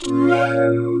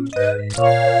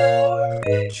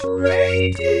It's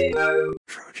radio.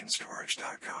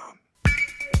 TrojanStorage.com.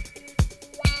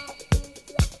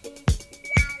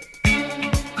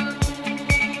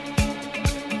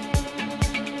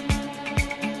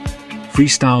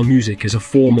 Freestyle music is a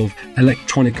form of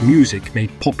electronic music made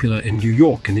popular in New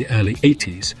York in the early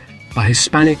 80s by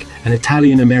Hispanic and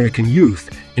Italian-American youth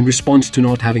in response to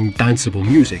not having danceable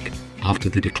music after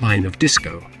the decline of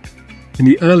disco. In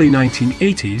the early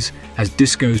 1980s, as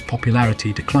disco's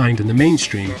popularity declined in the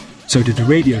mainstream, so did the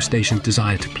radio stations'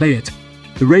 desire to play it,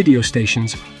 the radio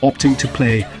stations opting to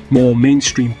play more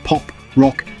mainstream pop,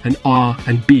 rock and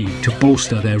R&B to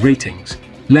bolster their ratings,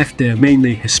 left their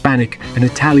mainly Hispanic and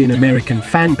Italian-American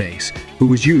fan base who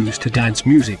was used to dance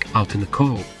music out in the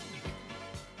cold.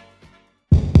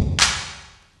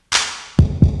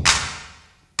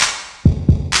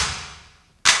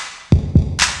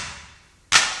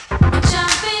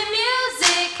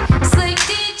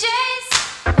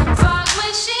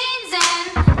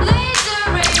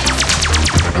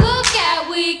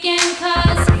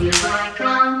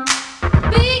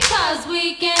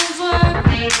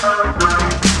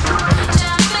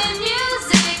 Jumpin'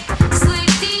 music, slick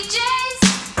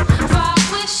DJs, fog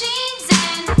machines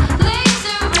and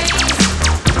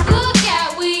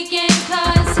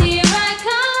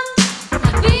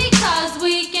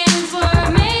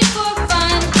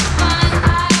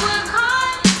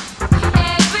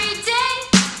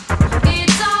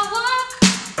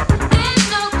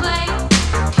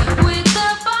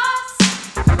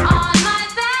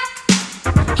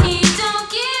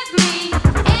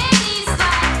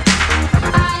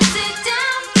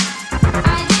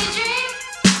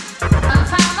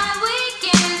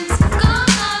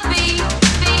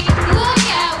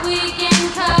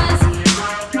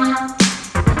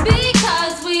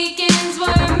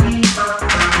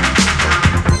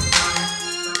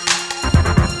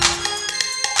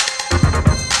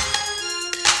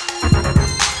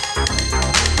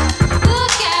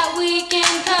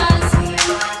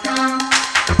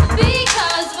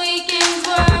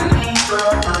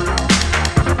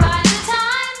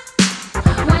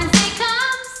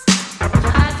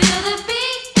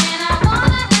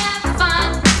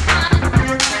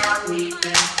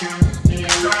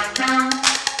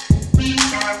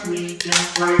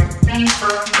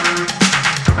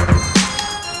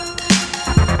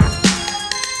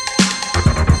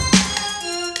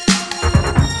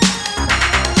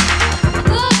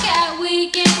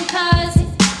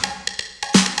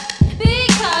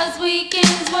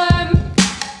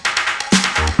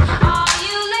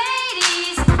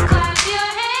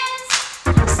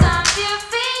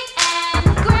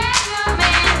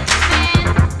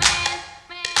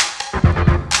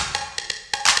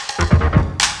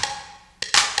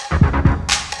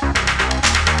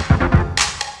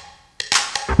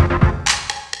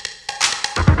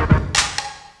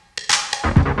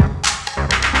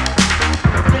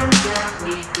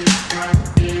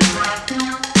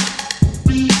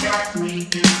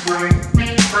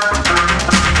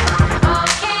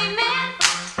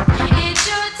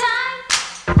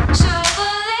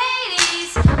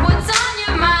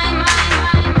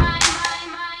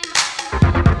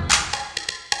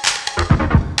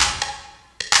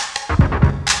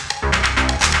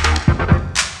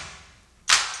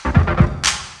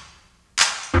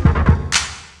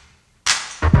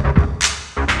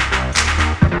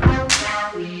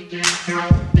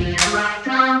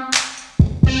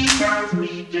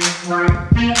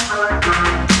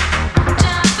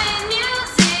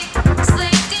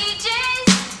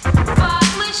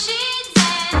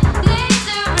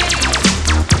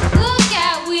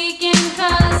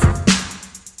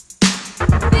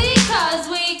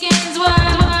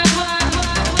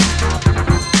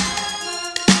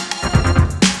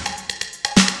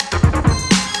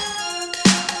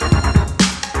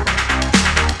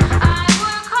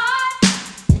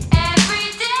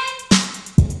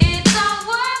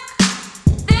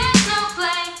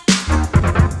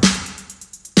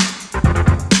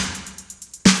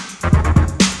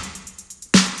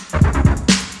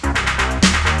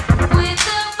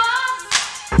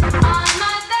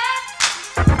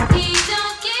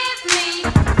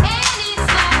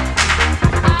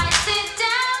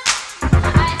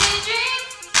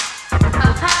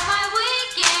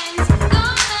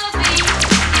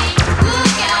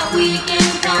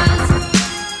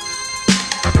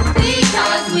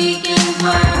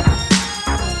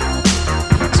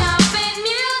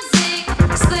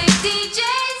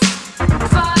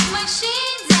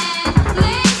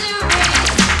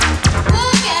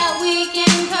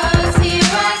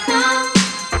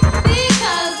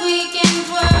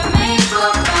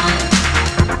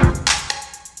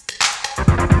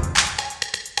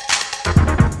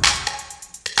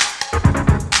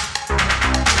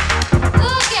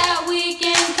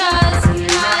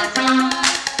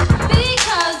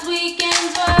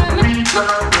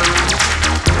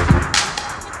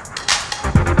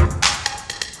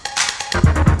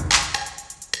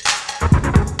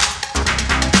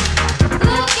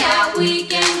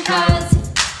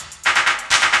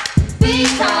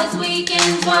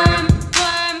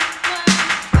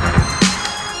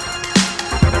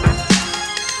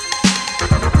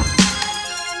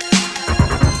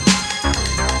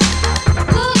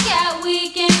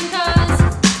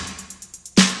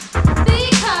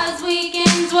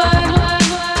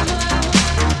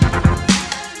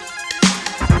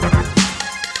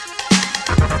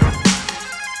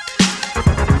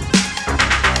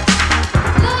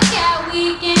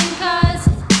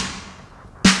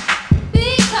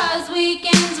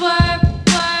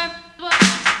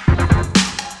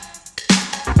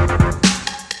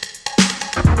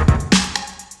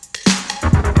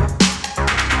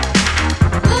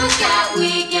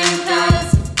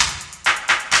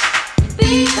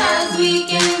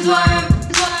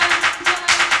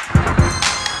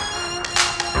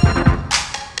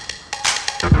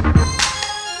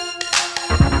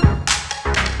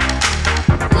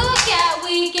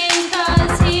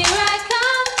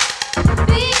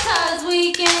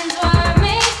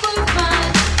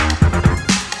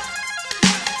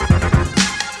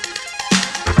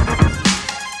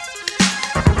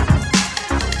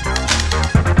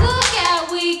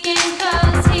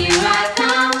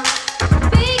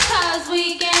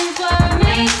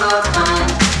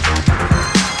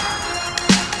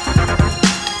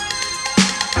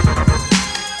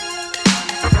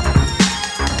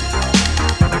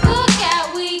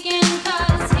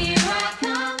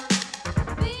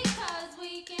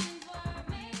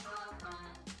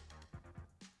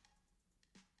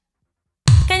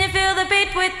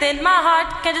beat within my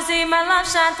heart? Can't you see my love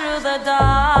shine through the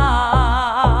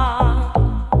dark?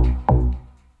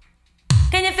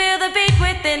 Can you feel the beat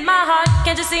within my heart?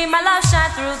 Can't you see my love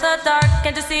shine through the dark?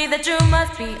 Can't you see that you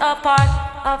must be a part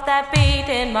of that beat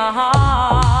in my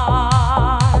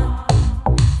heart?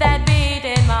 That beat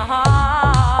in my heart.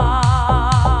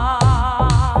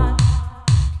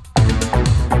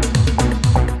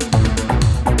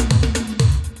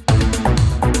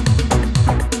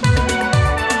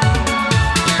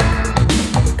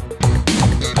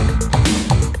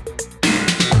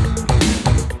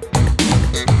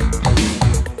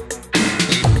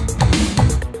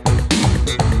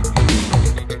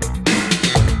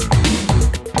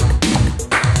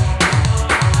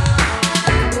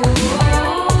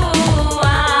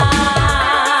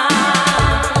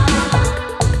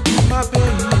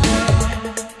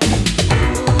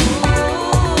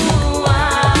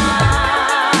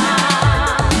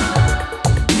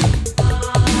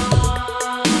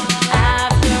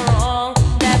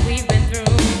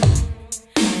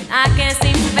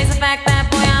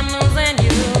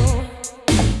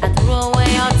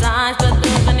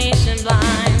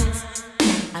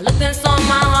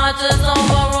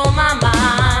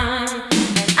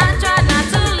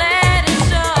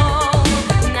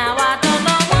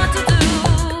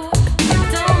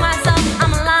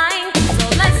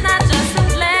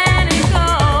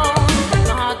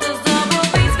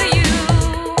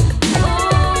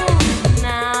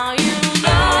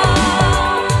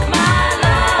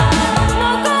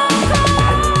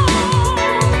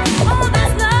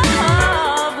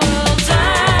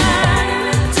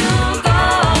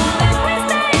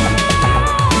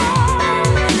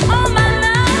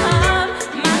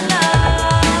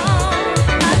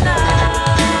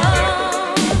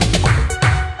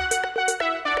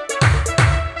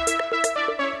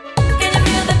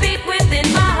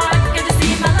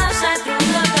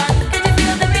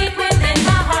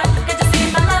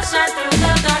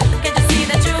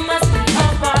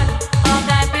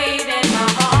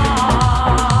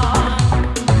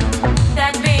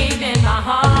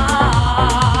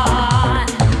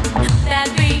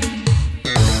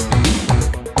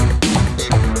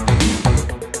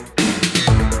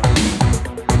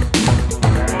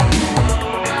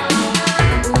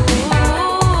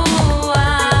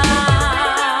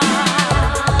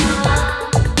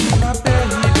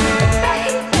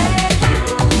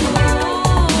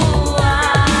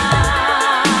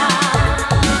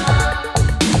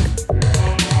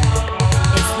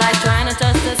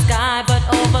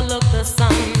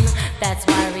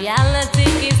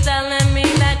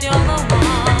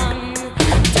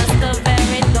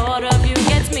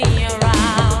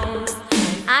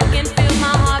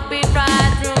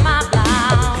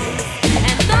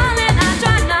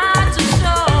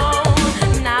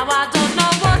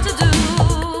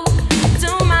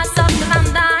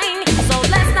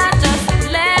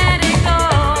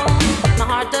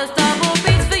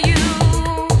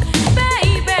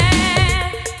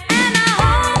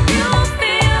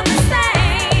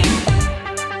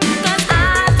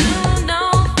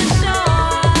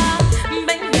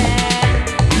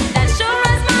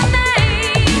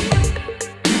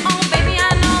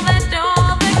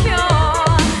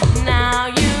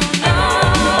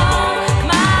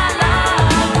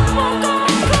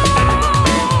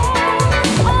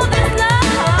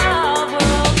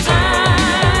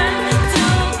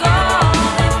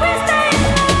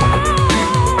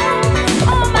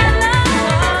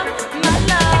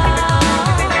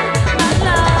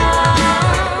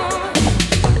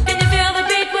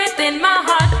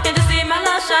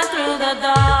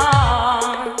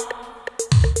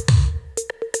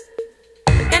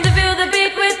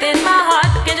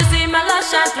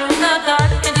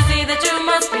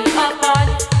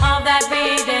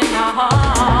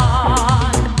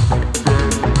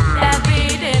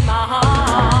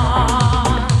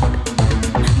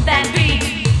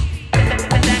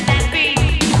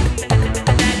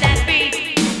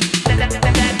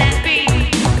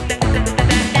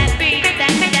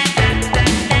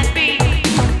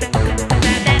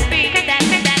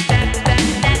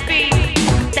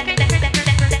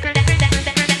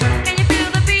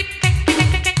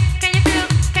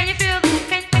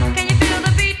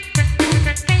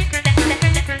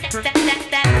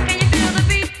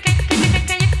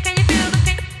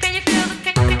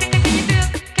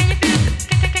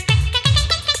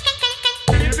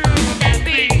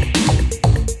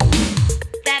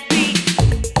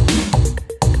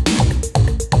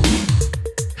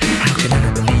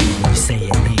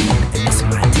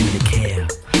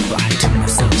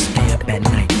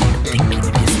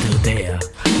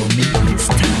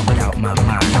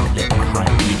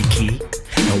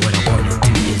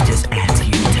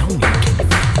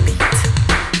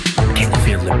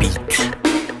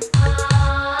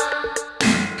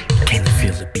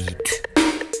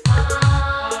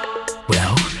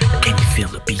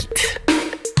 feel the beat?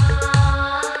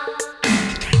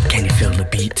 Can you feel the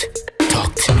beat?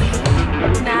 Talk to me.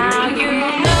 Now you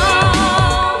know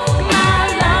my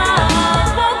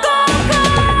love won't go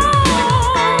cold.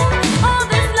 All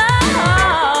this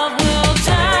love will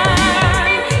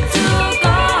turn to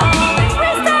gold if we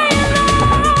stay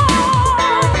alone.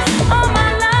 Oh my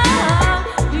love,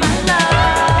 my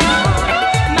love,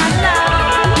 my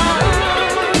love.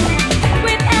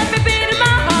 With every beat of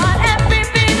my heart, every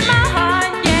beat of my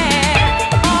heart, yeah.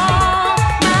 Oh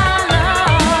my love.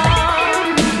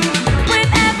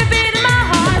 With every beat of my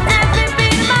heart, every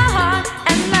beat of my heart,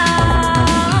 and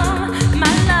love,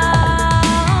 my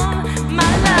love, my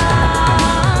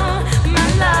love, my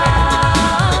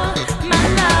love, my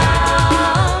love,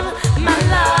 my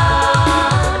love,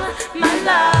 my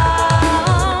love.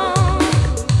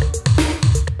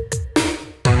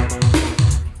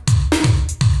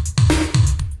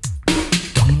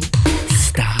 Don't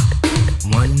stop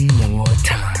one more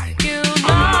time. You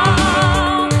know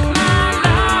my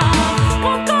love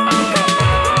won't go cold.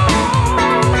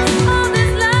 All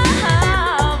this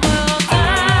love will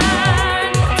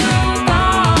turn to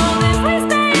gold if we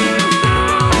stay alone.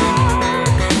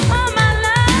 Oh my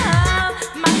love,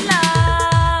 my love,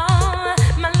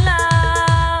 my love,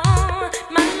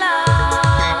 my love, my love,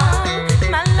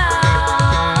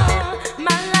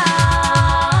 my love, my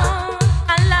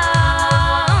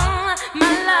love, my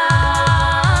love,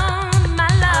 my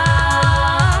love,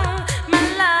 my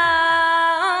love,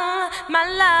 my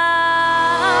love.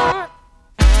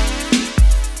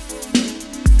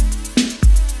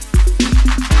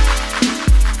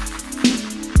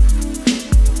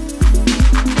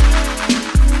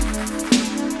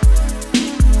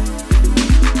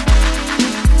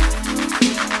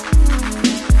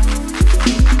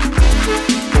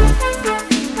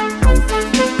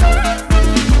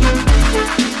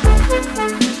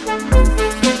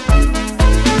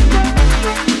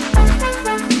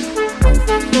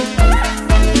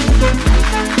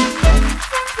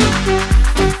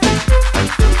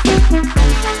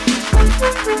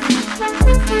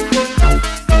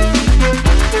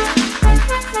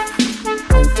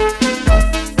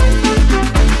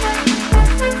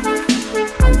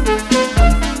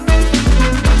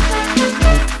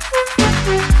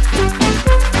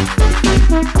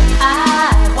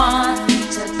 I want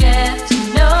to get to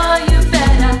know you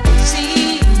better.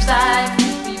 Seems like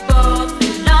we both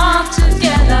belong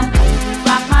together. You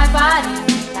rock my body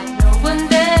like no one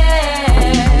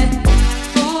there.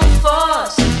 Full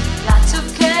force, lots of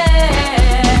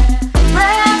care.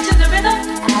 Right to the rhythm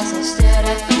as I stared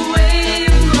at the way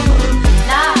you move.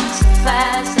 Lots of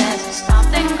class as you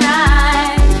stomped and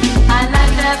grind. I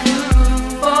like that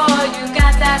groove, boy, you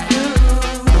got that groove.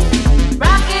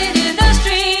 Rocking in the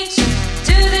streets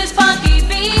to this funky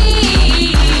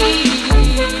beat.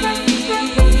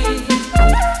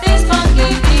 This funky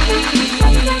beat.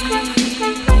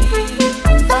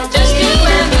 Just you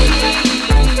and me.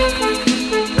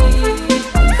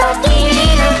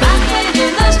 Rocking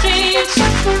in the streets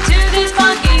to this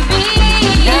funky beat.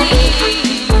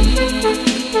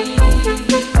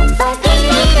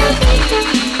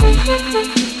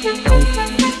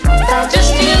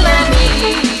 Just you and me.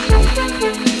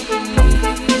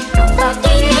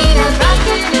 Rocking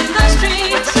in the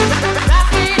streets,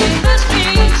 rocking in the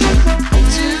streets.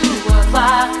 2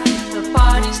 o'clock, the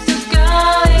party's still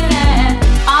going, and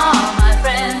all my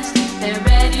friends, they're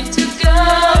ready to go.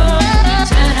 You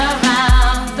turn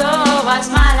around, though I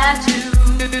smile at you.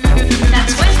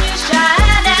 That's when you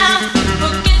shine down.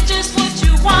 Forget just what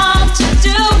you want to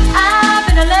do. I've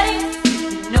been a lady,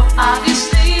 you know,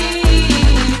 obviously,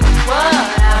 what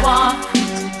I want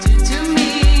to do to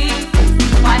me.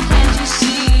 Why can't you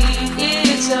see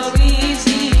it's so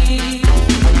easy?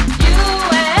 You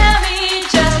and me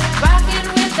just rocking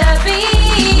with the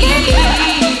beat.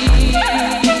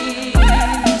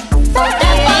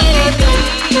 That funky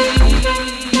beat.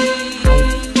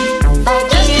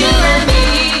 Just you and me.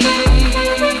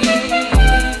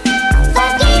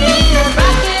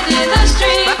 Rocking in the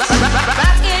streets,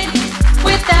 rocking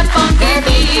with that funky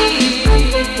beat.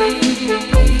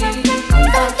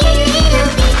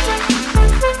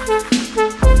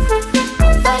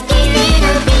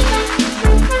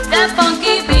 That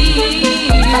funky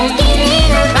beat.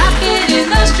 Rocking in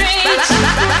the streets,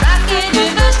 rocking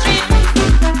in the streets.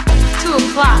 2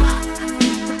 o'clock,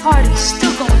 the party's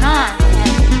still going on,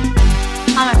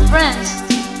 and all my friends,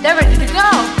 they're ready to go.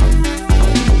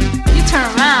 You turn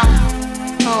around,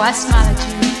 oh, I smile at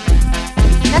you.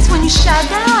 That's when you shout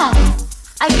down.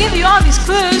 I give you all these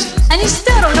clues, and you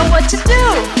still don't know what to do.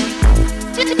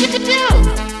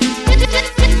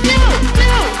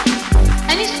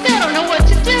 And you still don't know what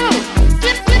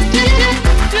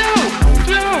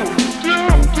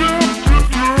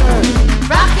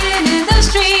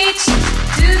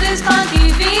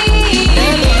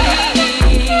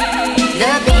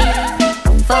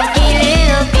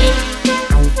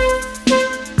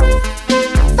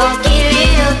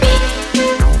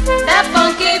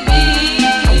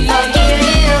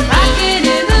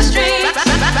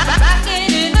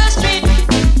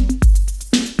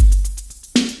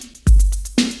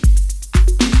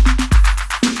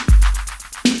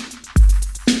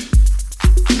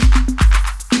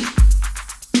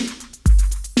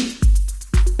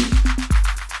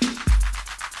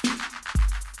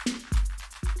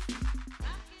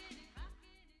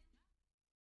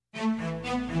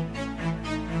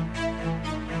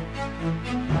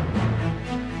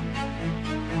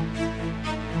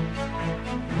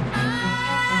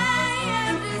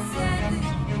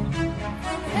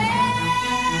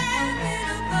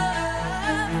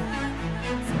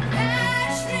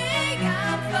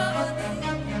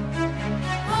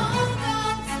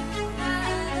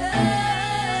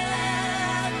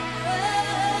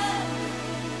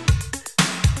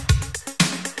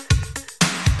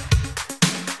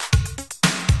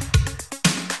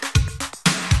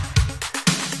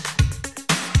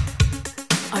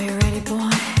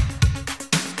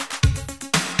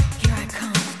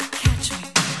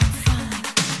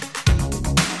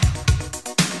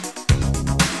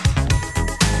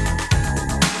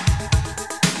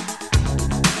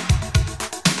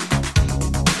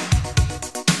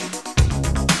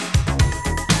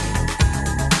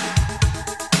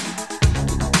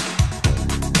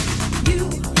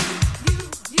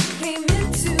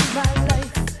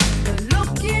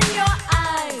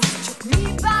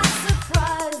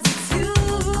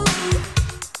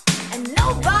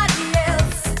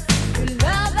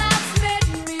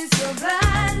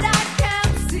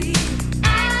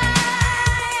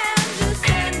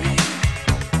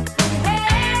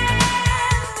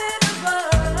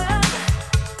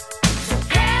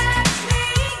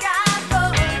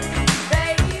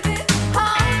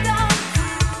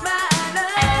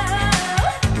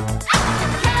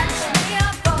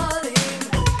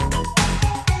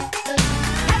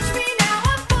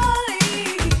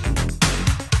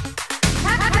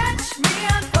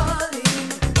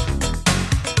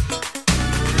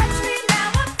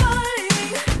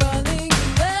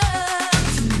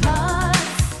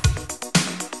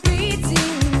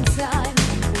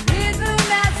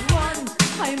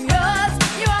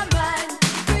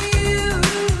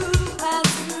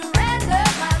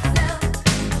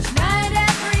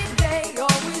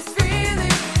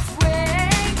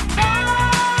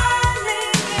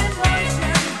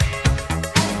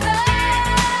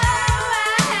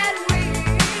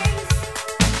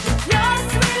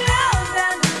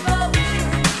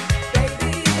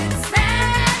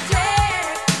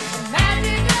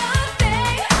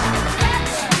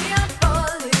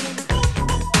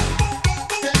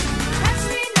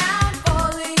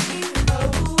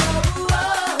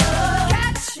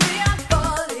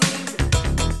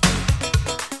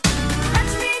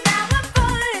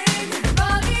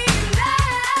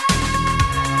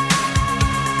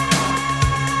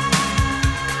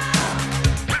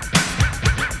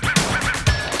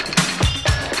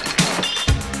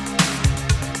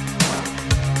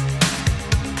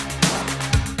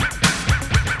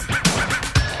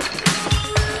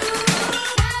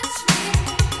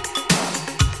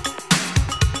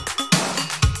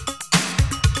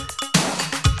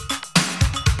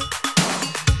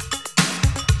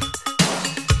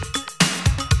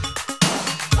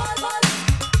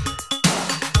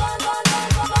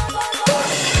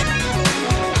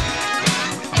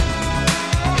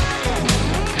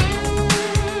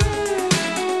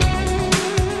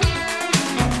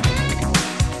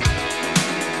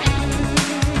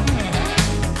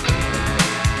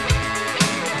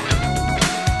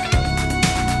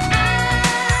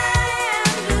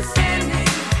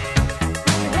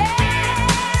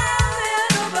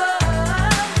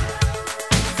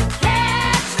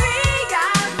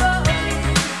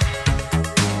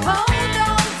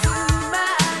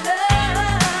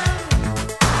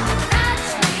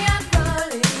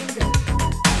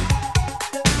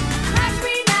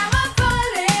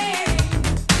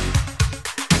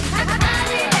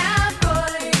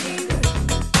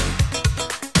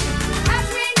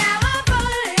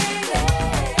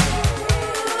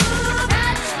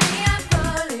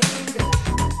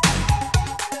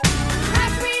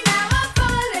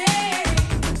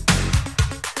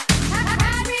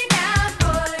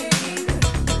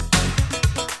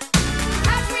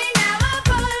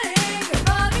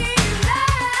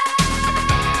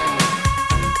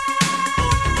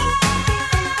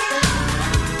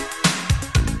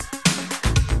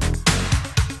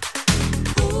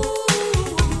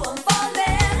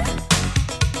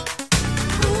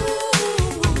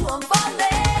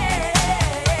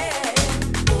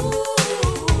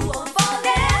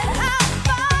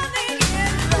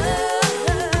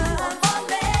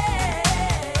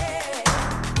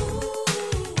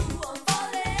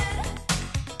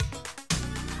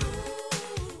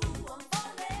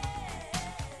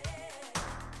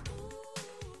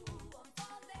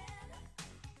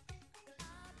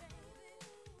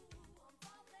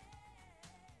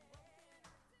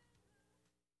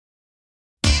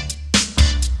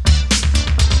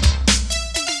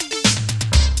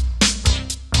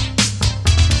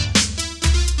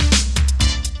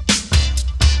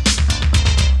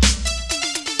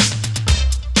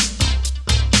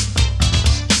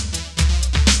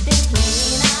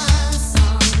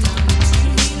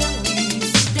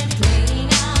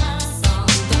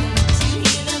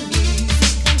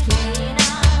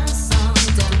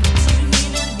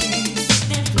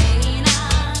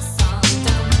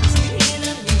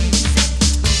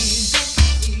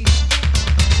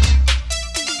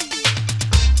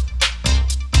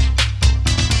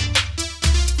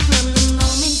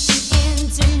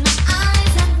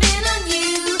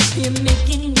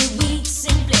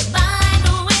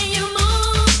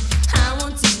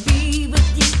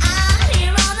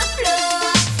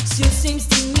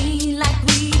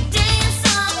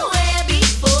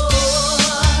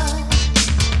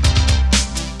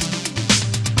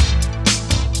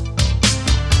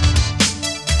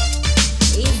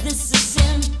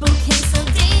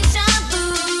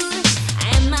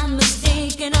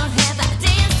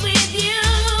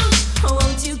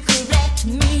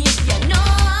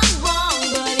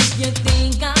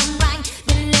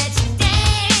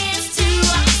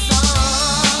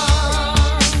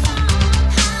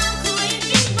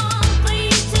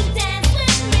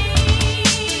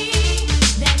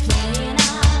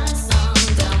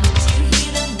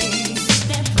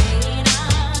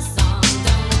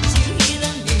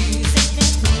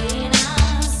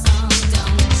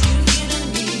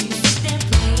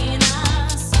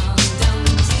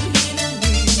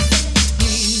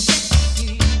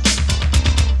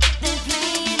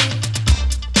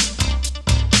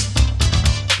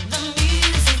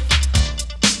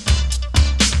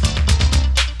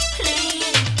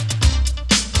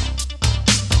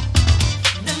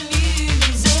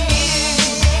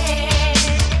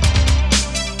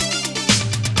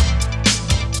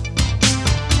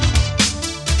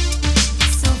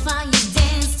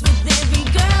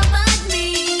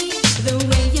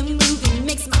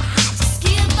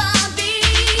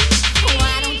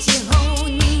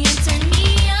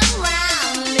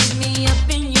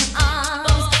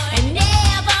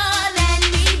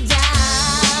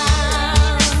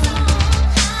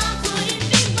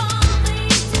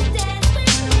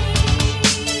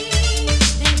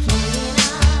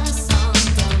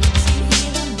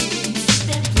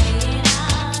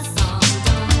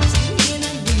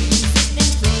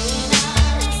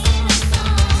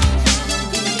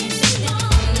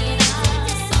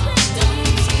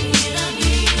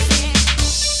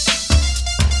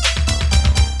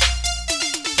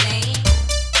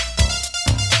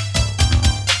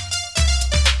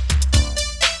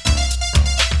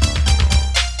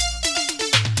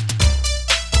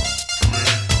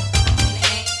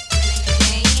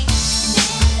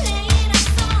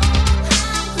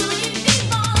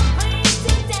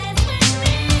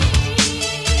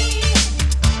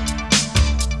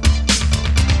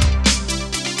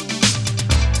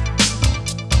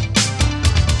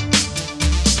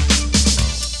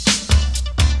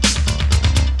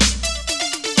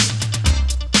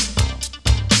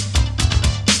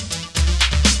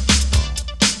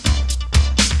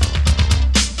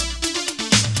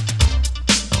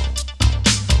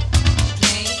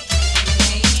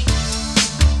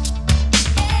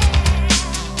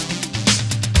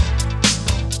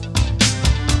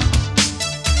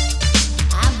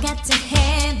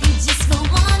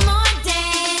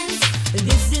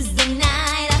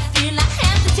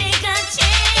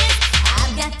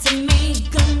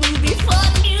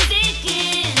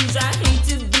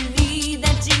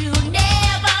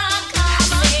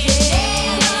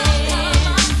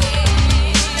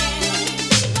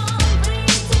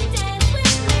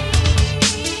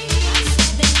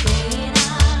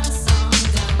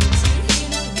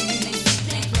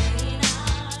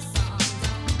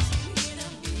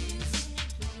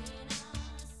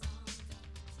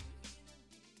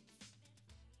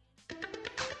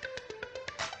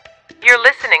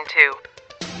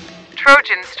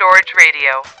Trojan Storage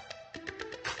Radio.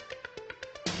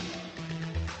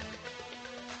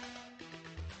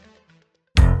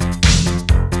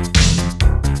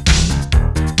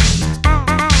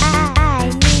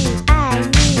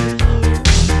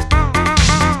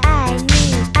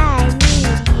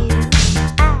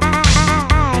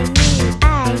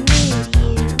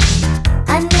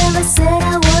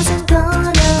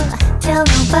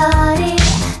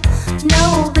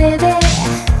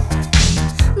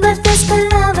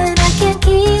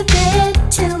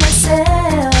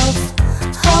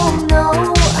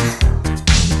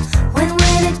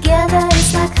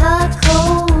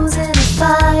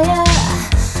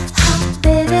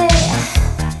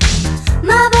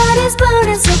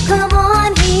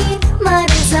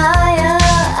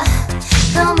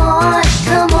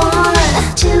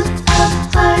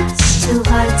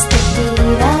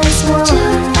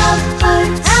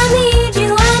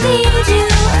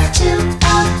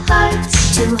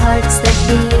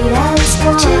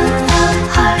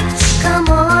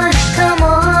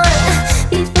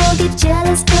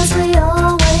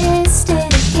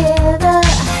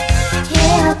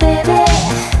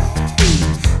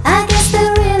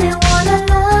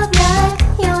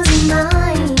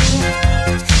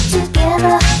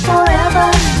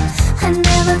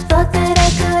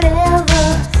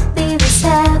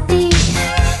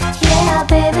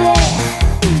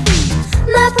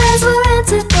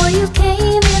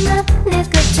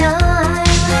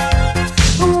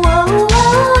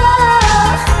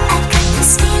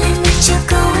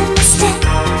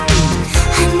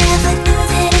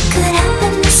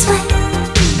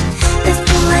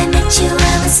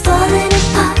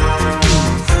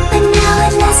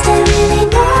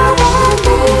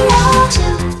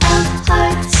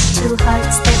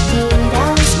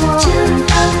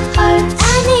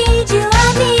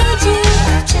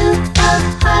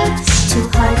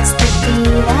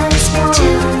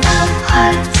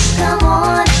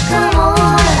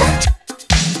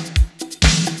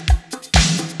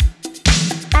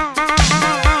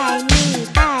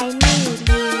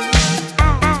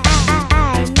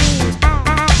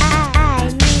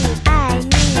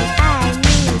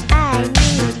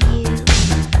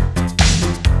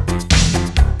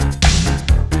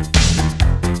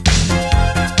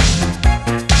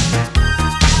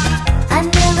 I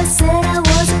never said I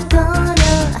wasn't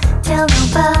gonna tell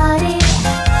nobody.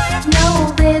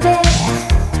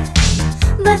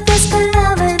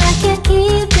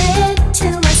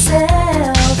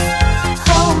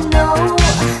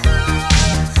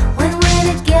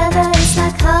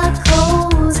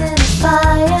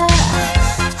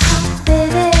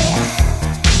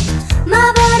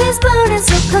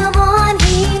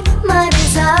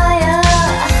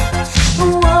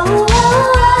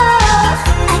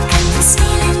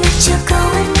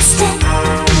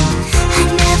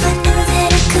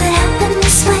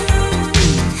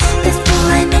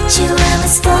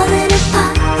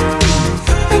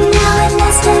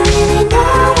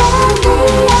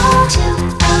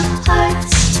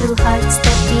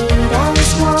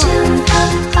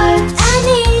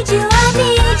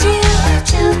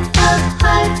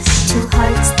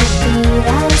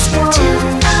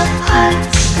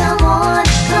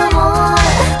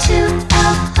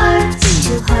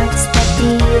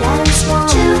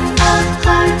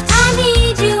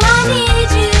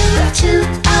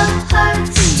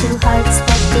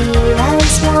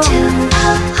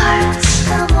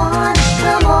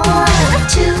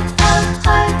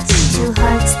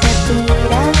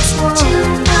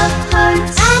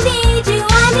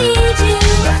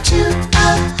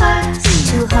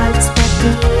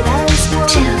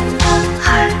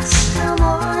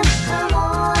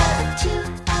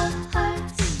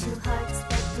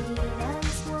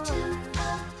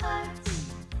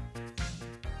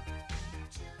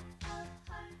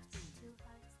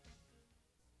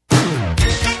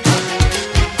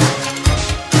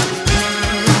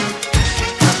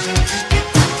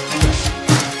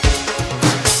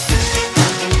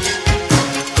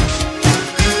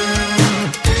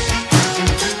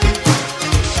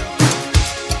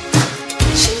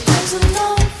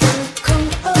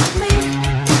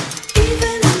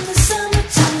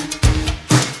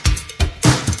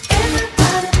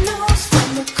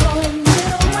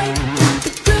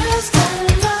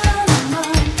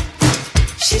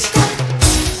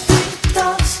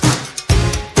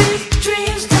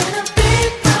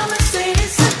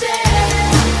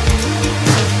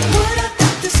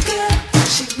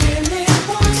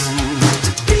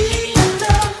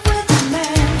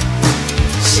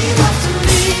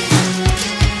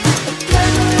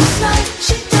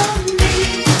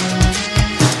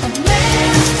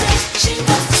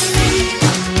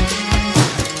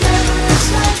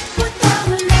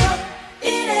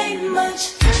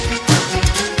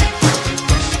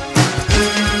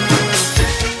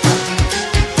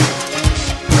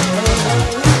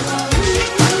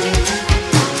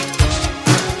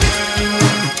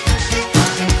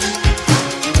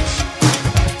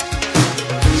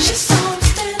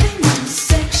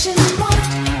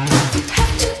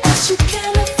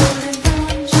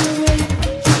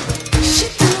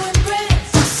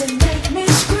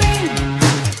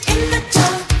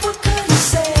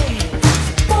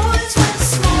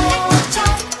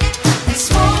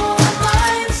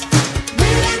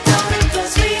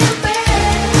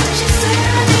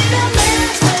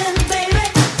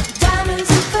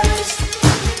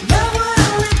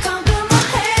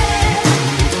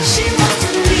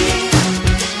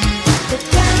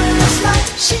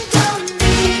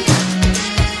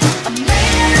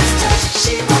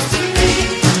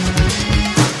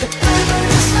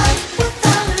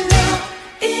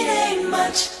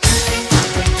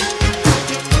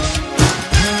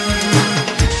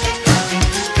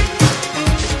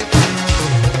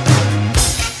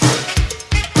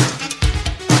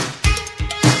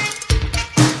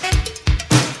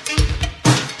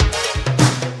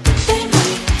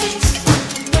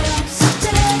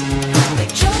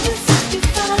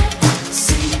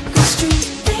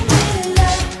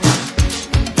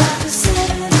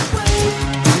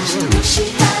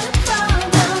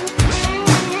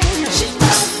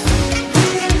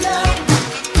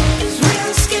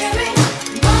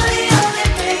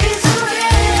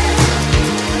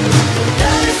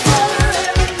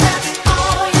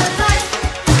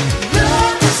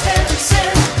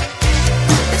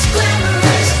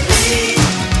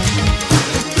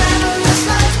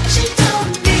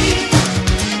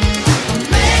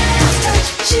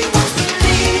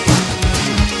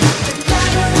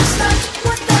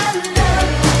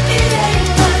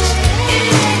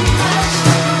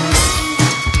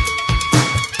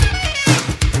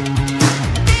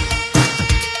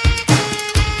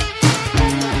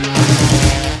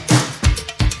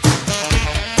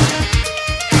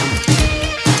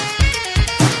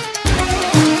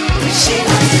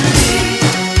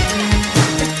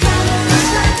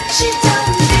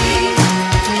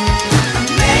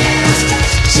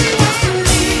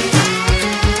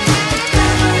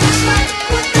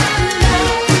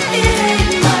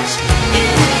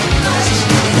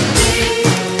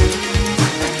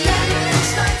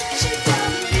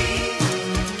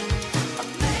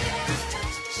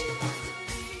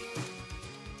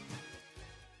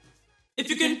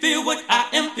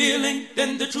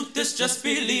 truth is just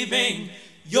believing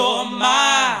you're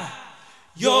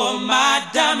my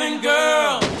diamond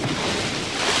girl.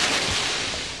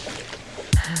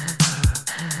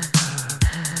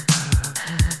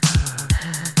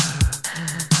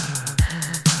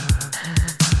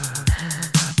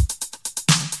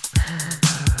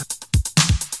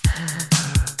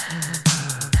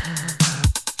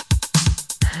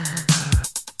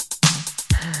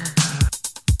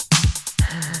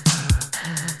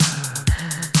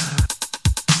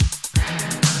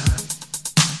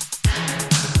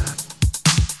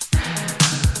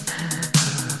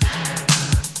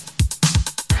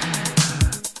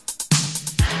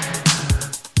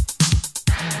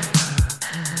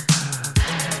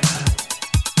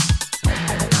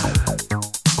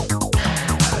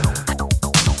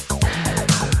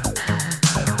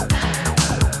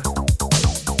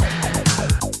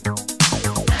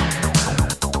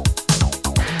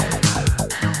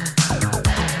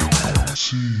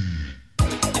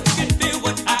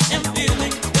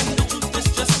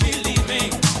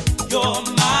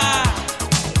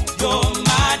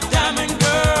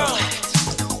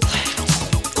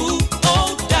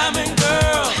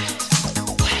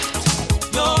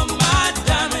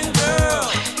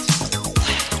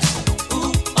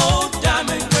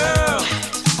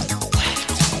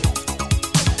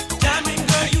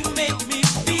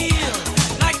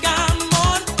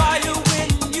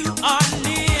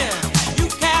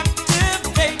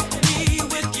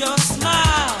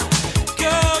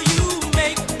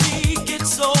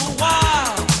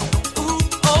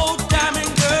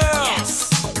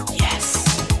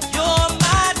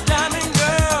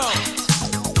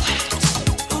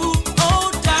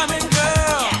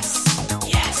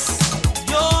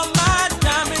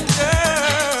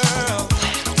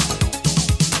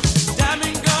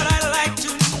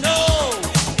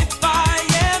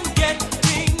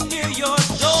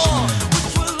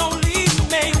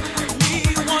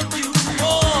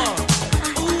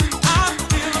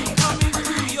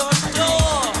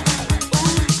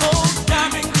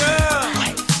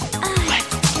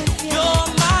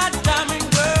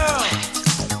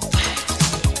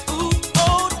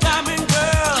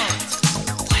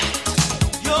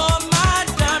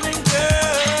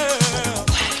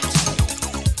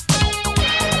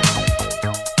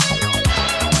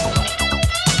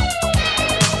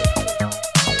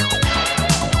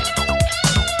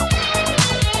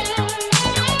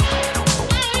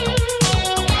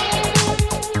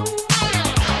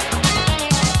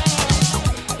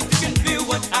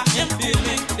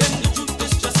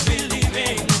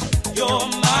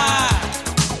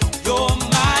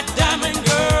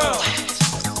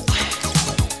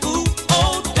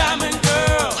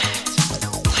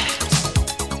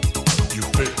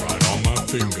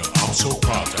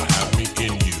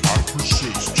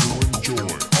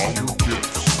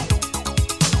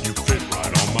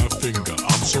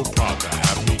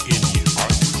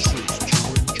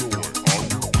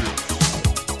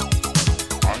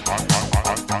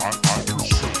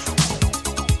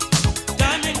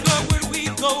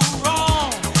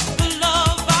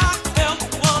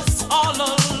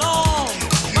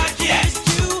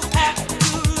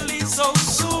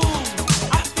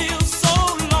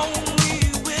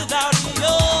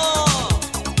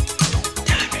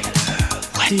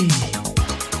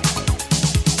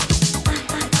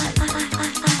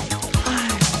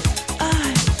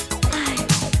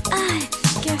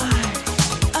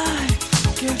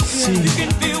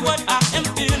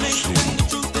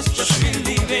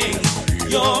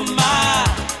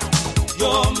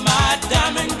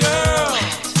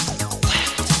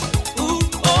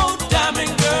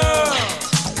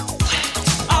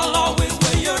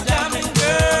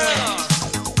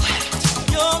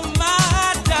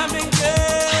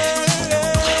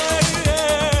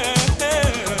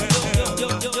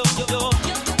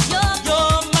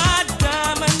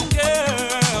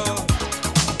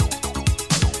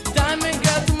 Diamond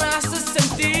girl,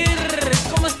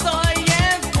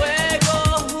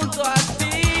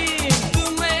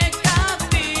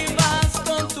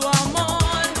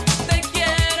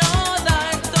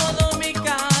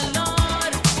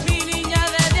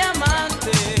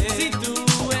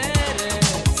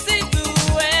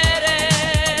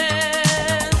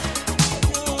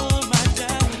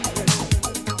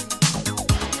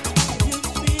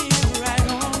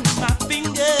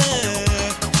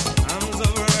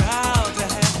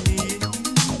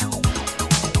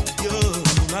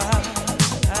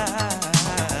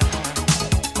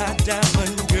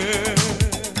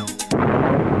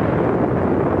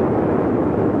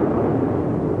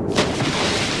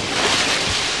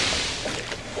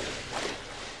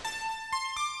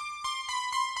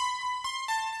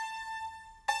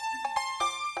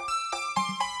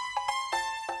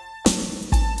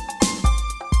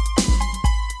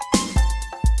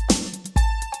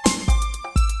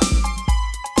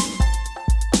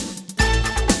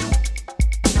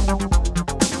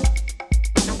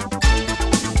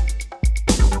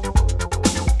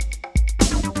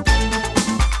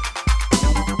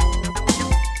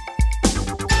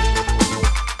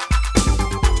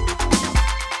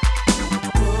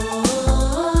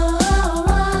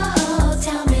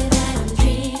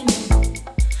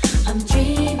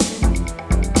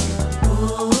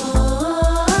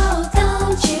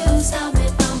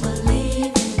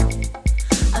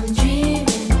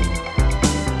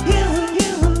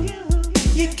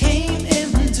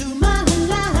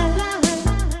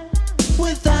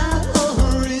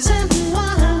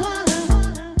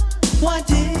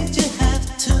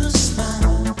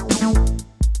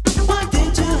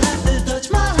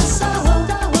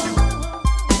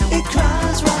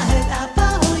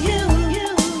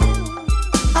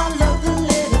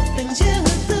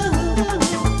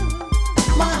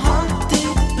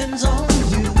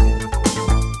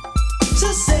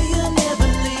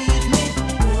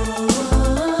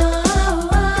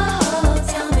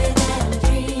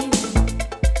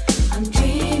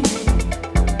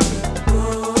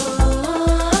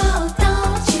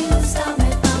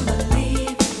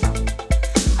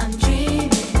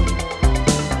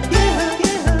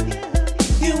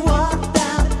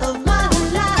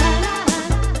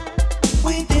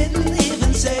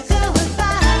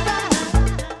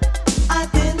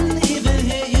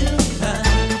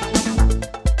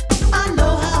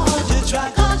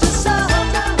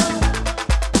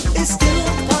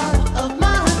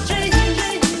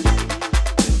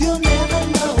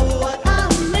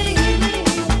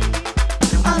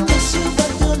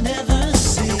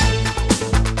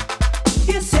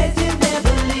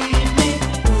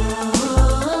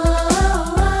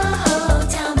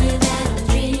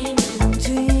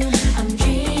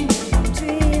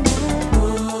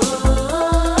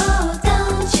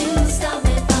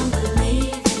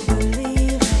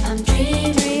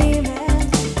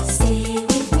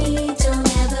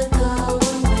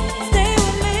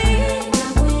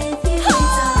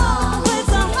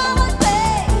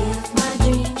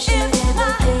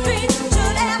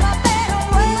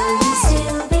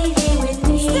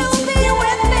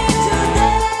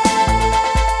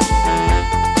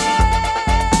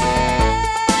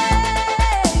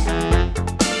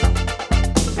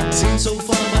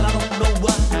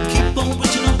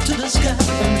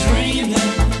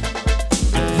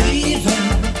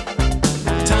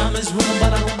 is running,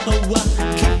 but I don't know why.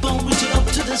 Keep on reaching up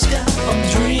to the sky. I'm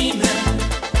dreaming,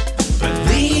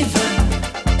 believing.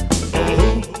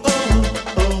 Oh, oh,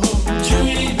 oh,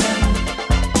 dreaming.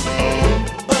 Oh,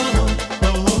 oh,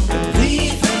 oh,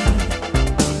 believing.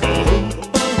 Oh,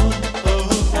 oh,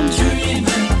 oh, I'm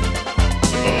dreaming.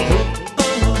 Oh,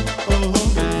 oh, oh,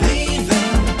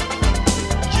 believing.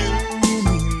 You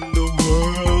mean the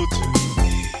world to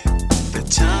me. The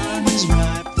time is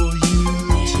right for you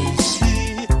to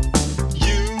see.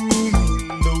 You mean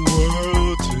the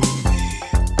world to me.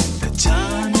 The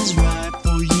time is right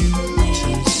for you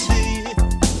to see.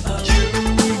 You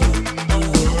mean the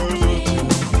world to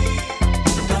me.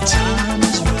 The time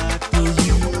is right for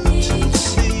you to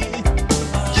see.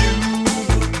 You mean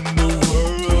the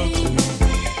world to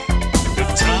me. The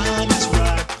time is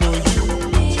right for you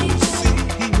to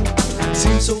see.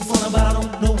 Seems so fun, but I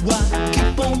don't know why.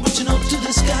 Keep on reaching up to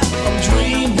the sky. I'm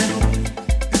dreaming,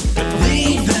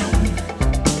 believing.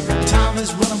 Time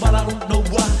is running, but I don't know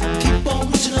why. Keep on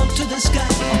reaching up to the sky.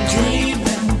 I'm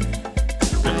dreaming,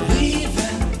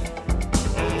 believing.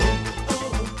 Oh,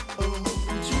 oh, oh,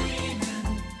 I'm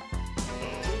dreaming.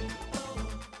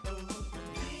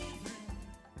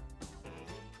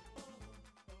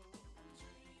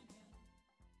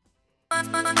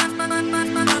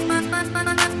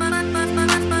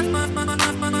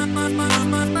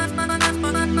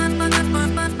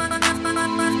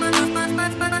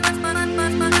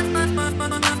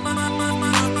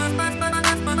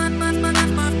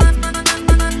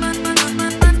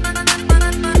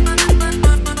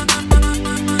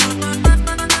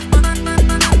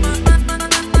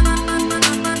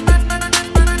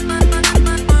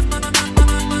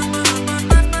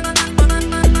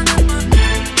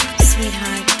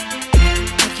 Sweetheart,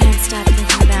 I can't stop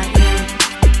thinking about you.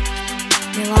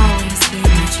 You'll always be in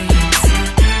my dreams.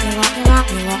 You'll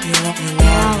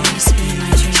always be in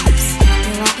my dreams.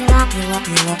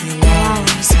 You'll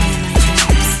always be in my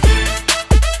dreams.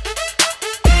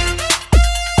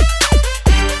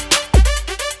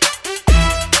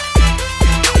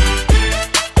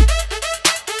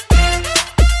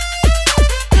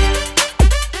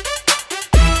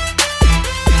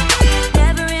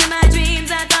 Never in my dreams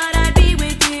I thought I'd be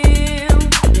with you.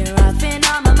 You're often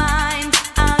on my mind.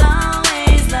 I'll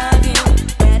always love you.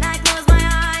 When I close my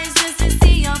eyes just to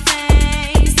see your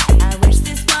face, I wish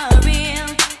this were real,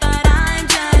 but I'm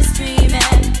just dreaming.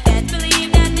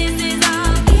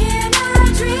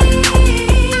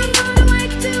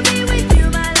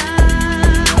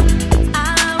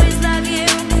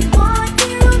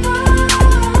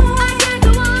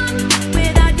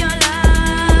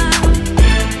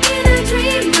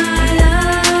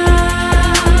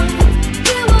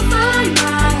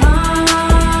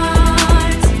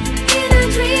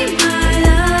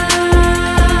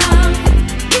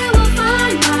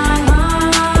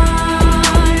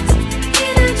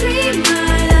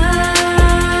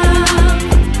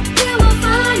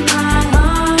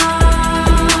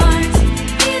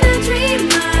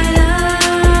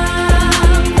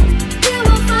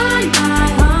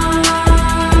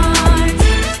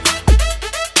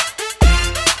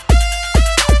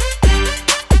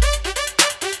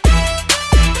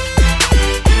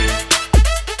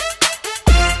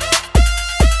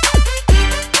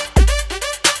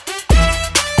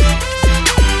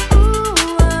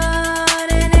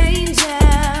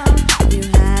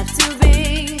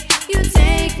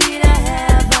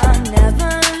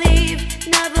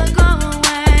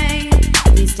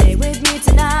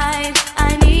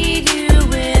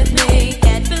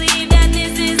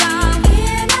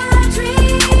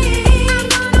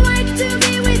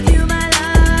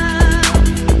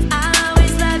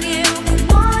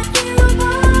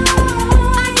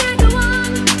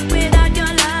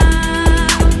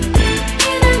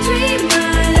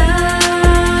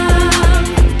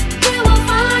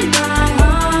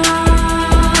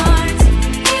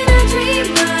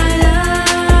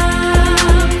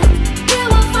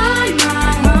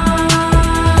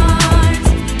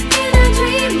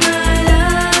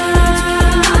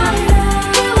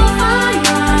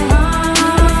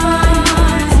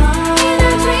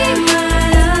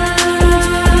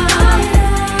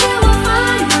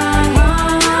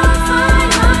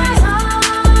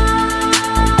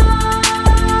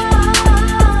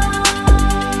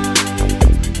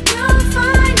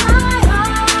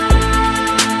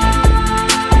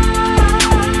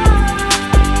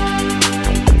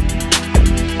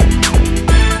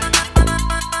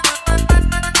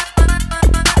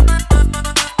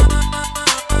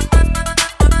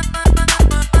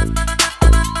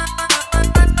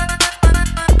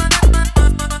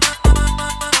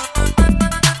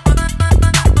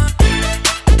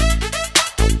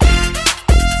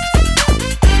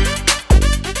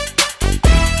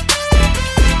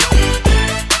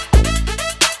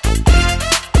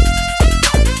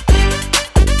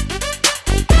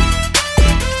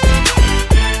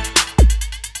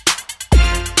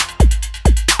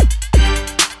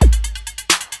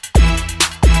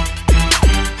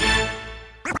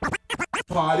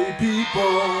 Party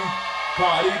people,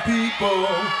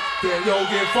 can yo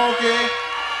get funky?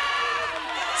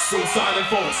 Suicide and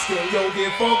folks, can yo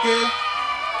get funky?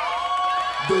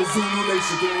 The Zulu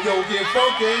Nation, can yo get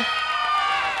funky?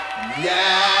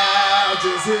 Yeah,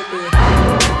 just hit me.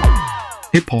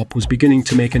 Hip-hop was beginning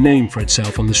to make a name for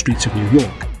itself on the streets of New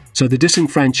York, so the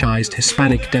disenfranchised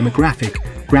Hispanic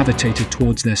demographic gravitated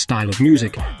towards their style of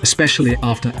music, especially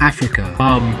after Africa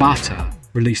Bambaataa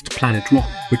released Planet Rock,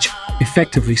 which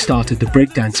effectively started the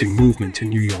breakdancing movement in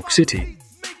New York City.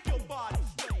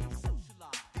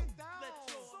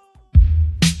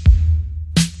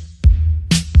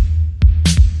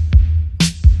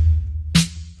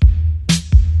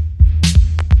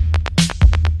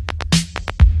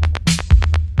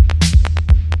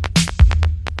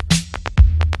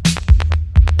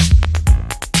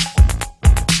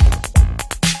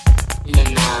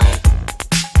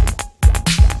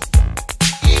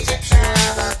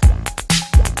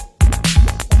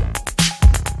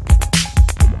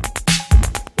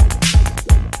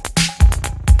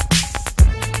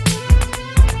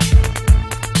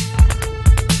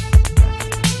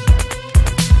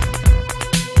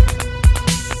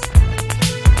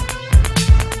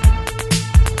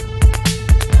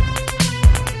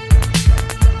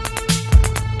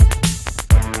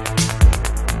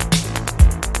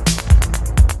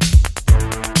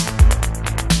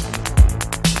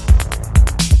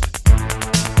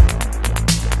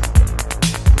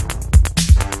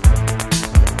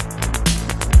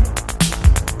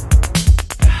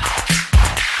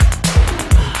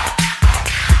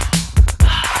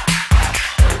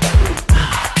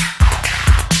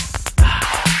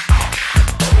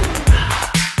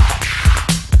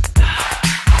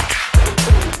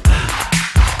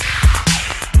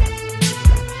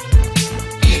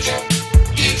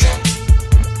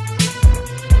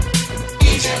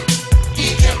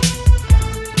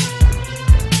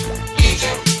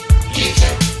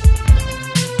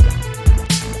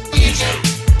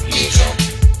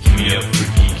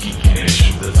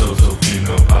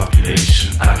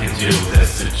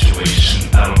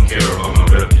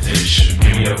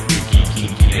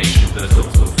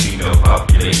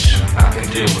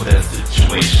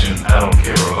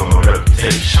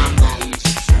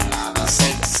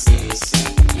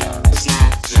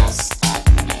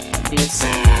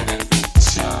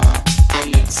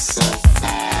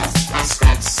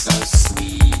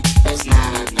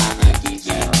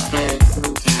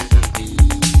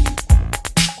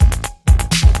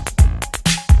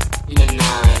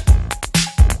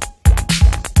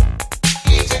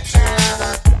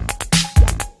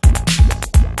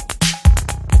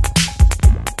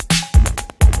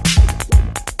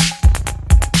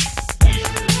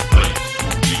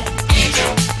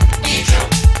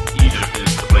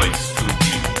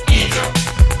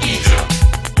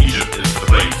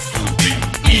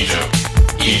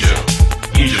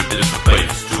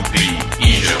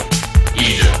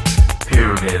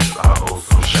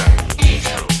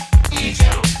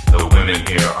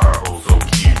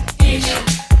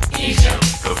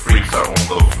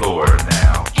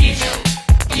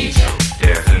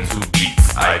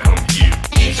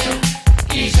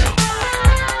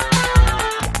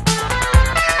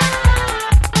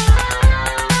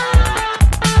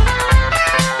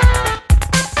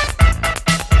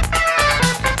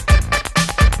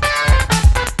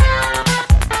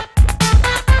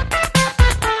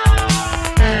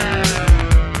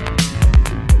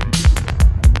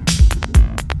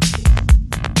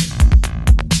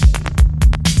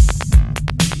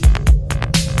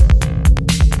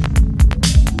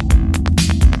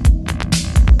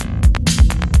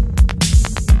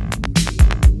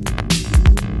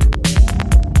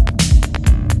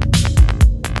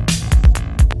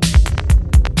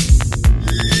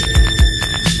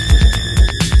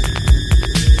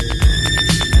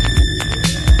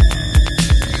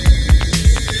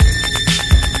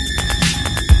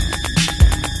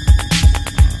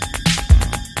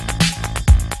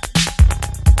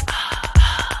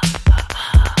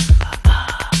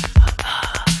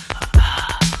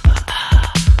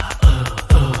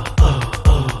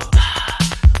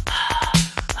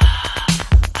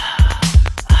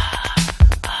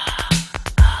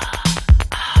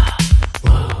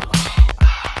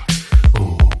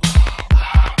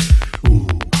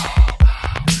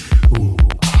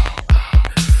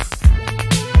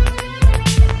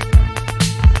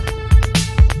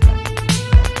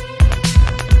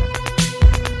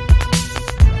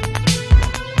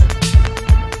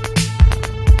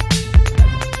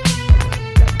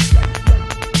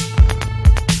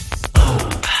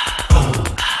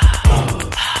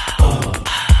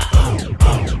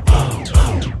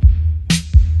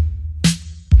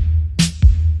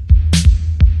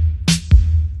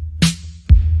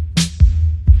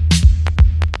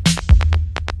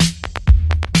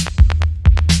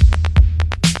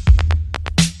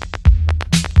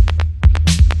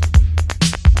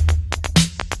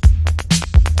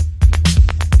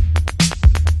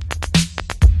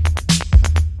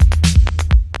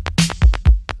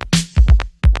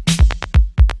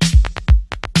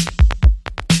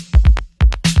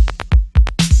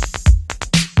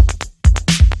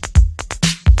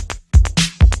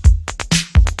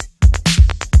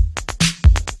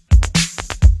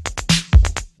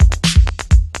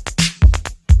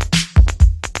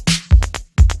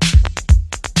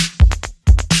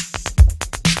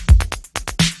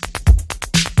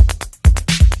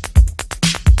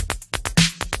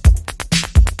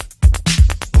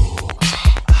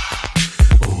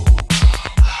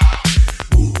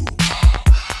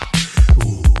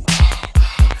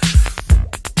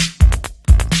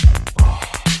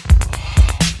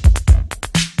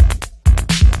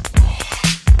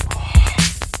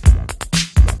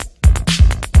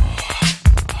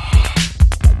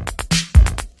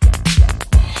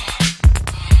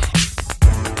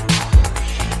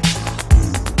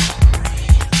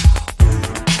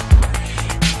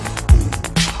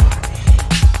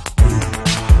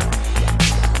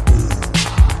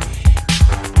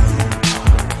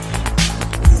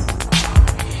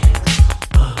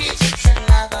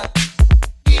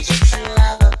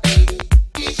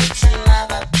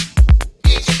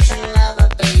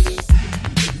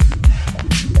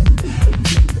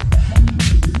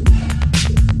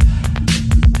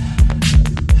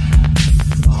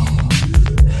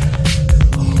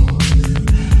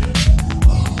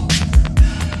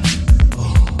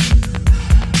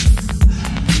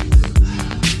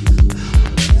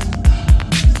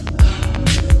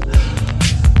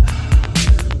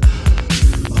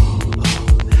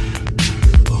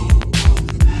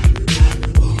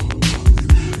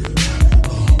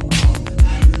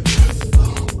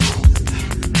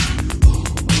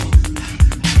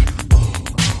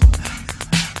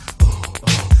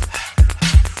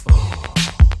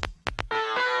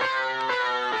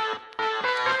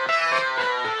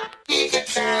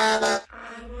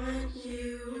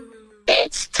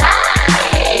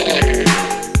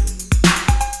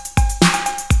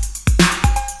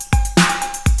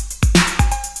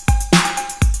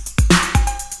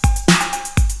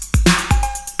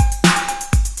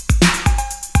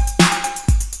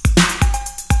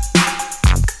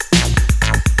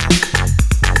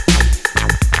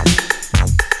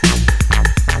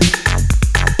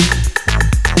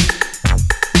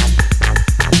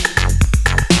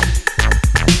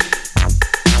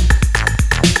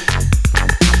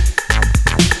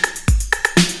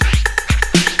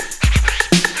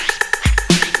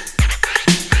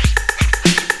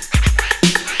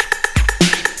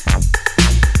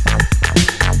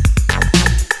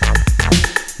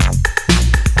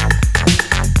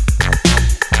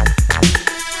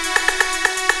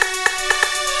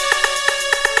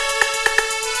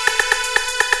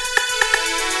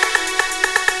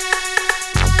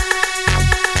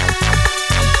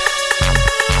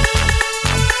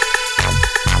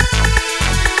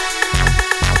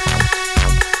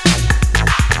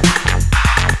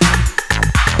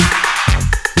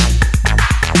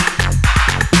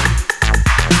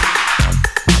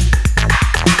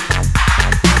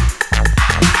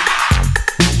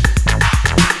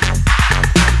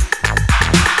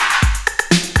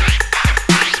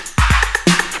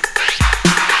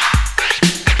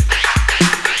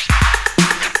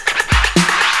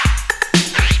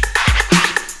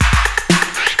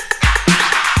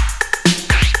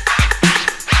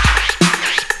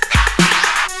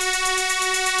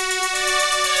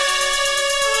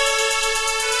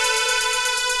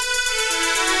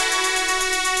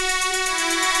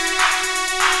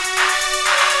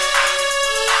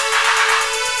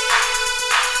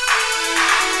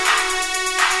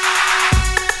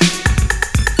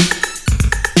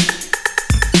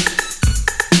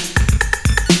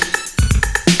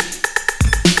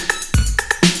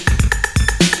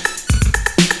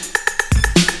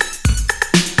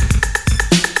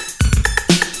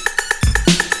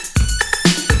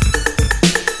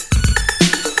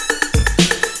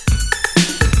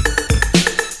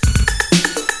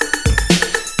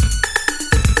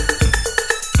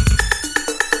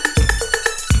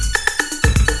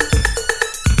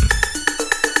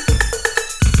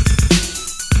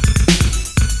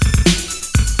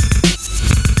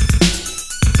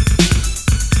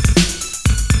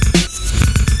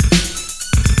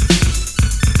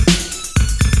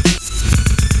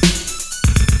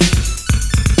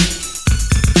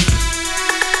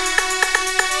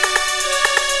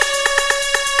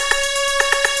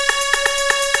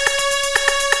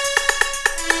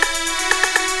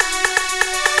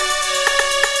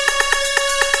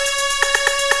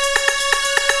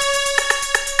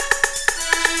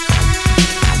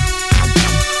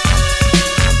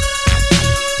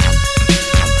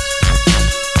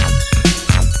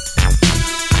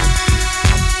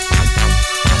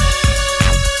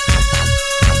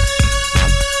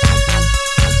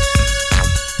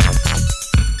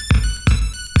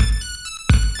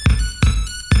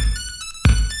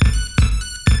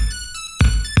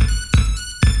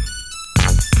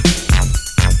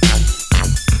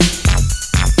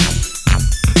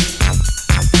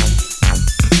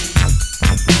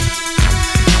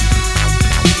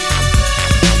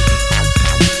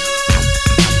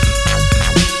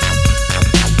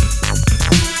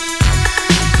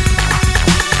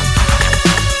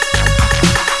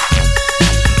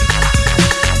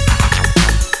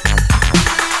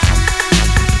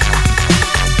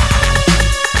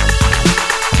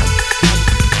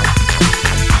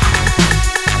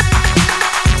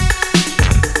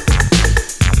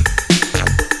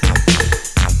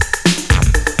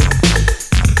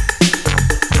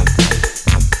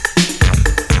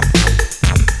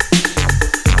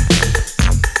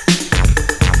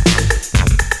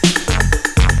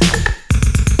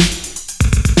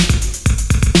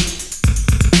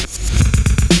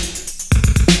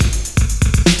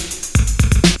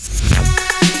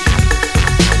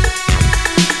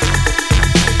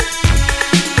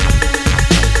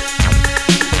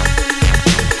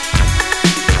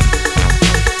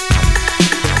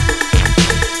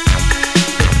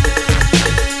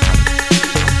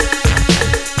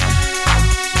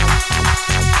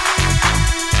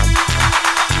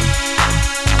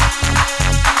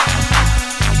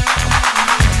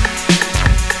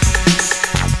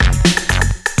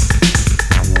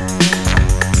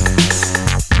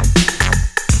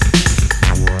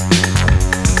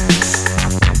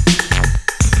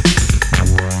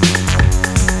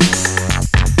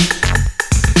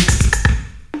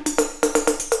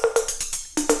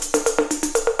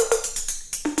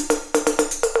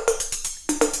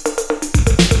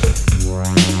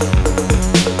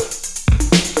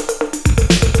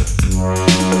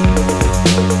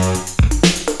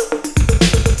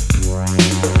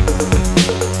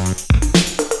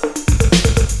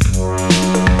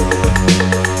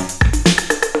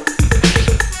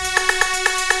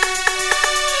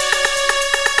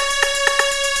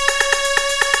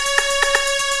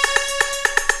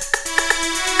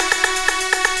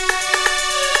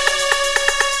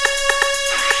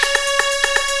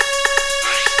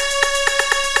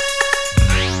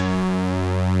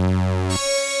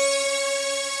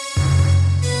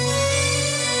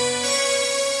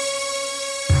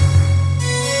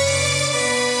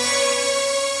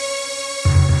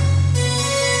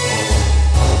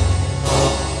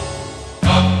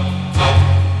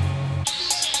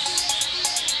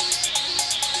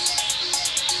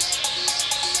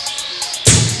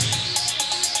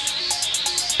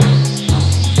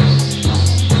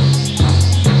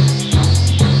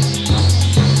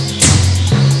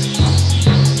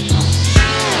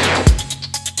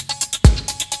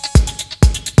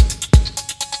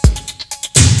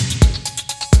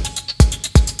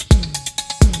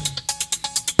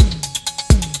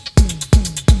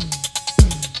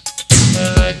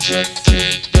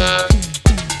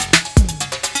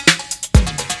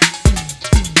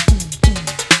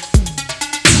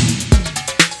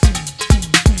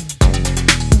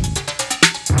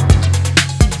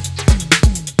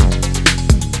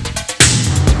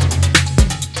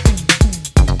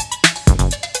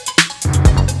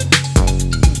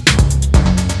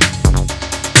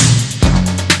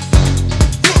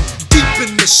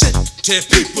 If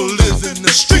people live in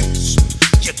the streets,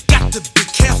 you got to be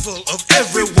careful of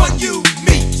everyone you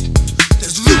meet.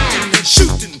 There's looting and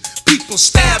shooting, people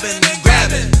stabbing and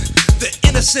grabbing. The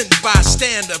innocent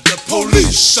bystander, the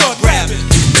police are grabbing.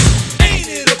 Ain't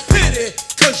it a pity,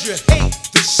 cause you hate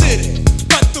the city,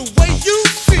 but the way you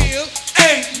feel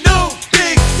ain't no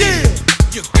big deal.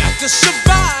 You got to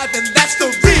survive, and that's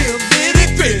the real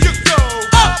nitty-gritty. You go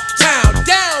uptown,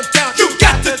 downtown, you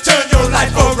got to turn your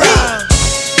life around.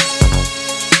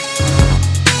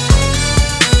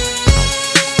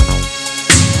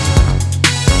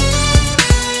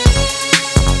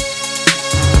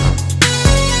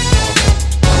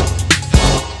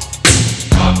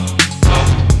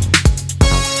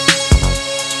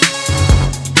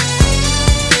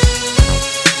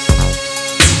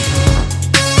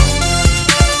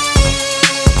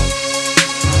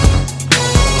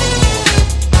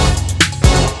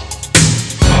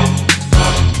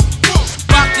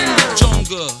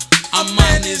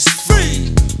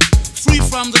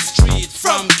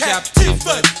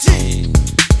 Captivity.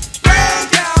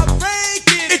 Break out, break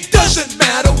it. It doesn't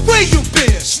matter where you've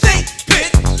been. Snake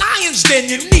pit, lions, then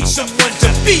you need someone to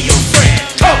be your friend.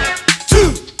 Come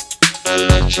to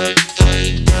Electric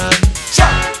Kingdom.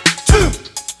 Chop to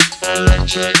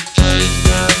Electric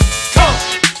Kingdom. Come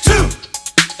to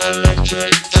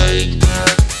Electric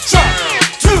Kingdom. Chop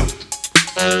to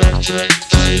Electric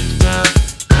Kingdom.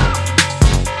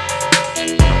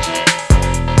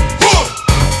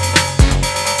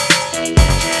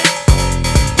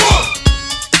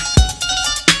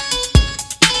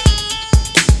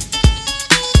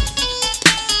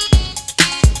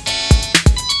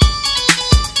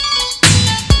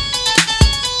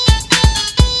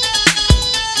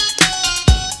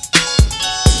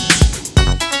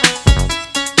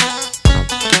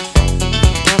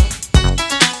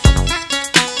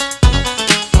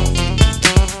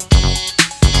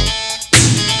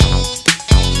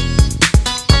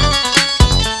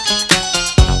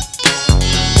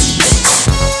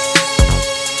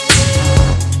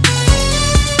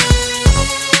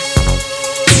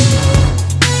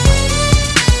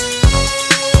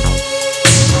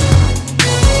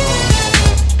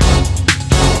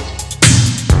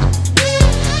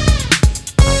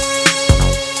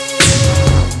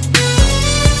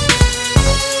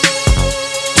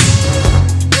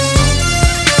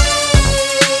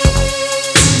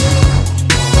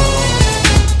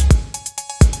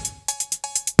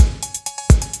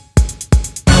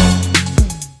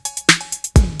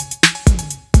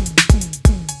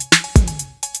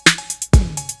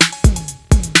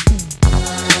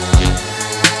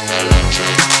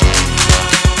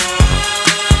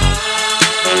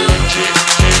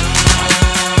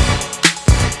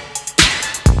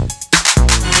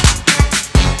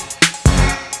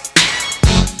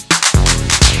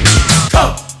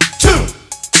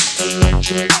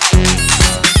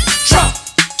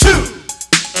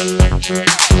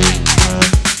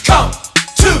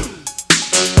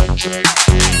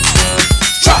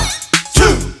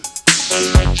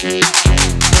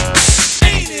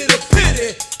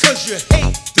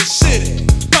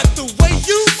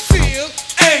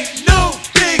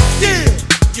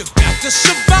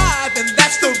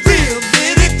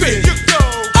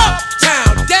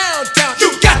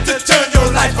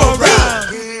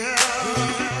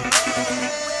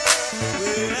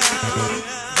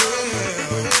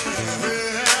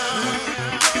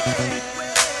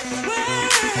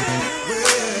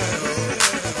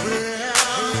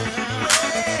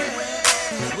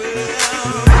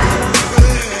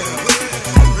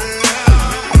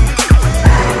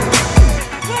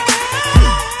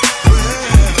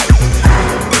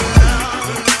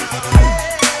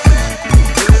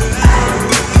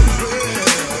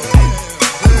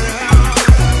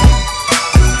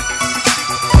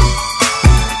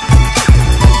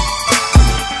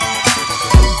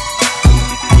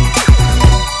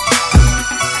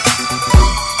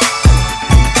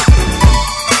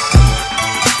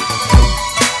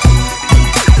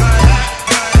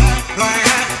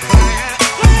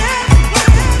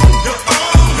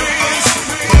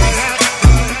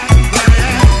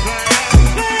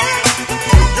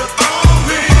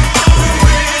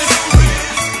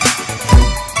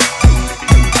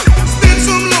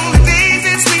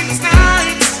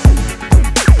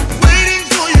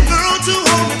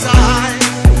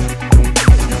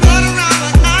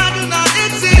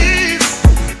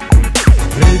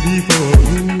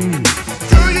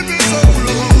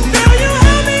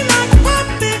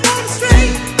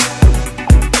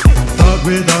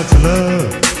 thought without your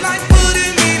love, Like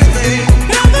wouldn't mean a thing.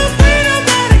 Now the freedom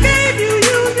that I gave you,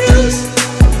 you abused.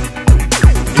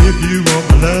 if you want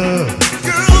my love,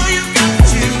 Girl, you got to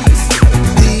choose.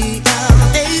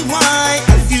 B-L-A-Y,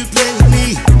 if you play with me,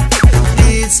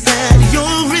 it's at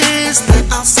your risk that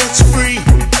I'll set you free.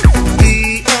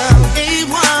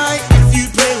 B-L-A-Y, if you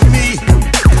play with me,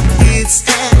 it's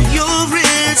at your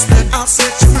risk that I'll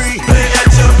set you free. Play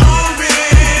at your own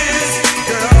risk,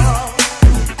 girl.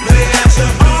 Play at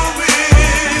your own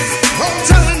risk. I'm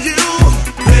telling you,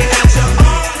 play at your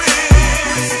own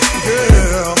risk,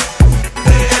 girl.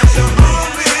 Play at your own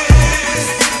risk.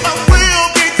 I will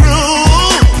be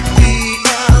through.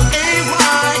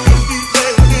 B-L-A-Y, if you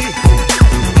play with me,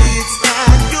 it's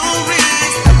at your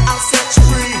risk that I'll set you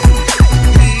free.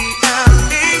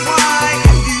 B-L-A-Y,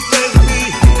 if you play with me,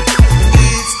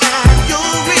 it's at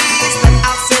your risk that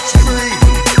I'll set you free.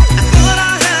 I thought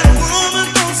I had a woman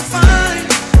who's fine,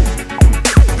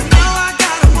 but now I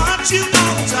gotta watch you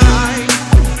all the time.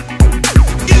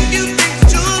 If you think that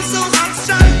you're so hot to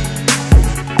shine,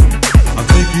 I'll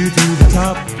take you to the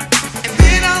top. and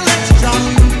then I'll let you drop.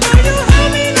 Now you hold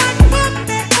me like a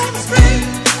puppet on the string,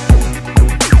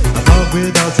 I thought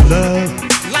without your love,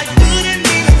 like wouldn't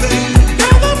mean a thing.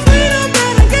 Now the freedom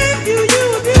that I gave you, you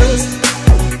abused.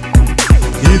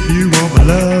 if you want my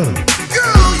love,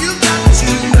 Girl, you got to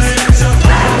choose. Play at your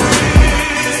own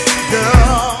risk,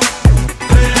 girl.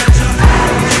 Play at your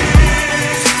own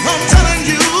risk. I'm telling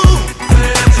you.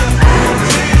 Play at your own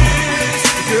risk,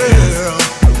 girl.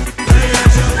 Play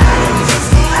at your own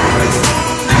risk.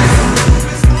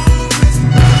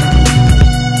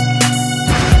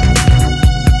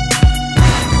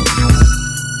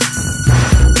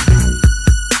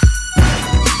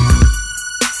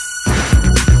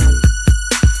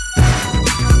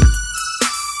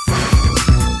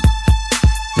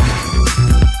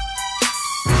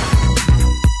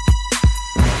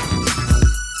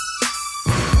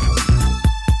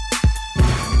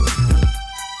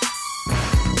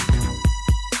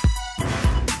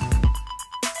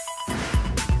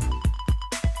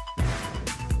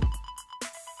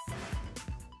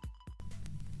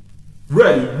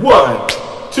 Ready, 1,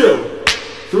 2,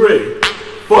 3,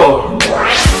 4.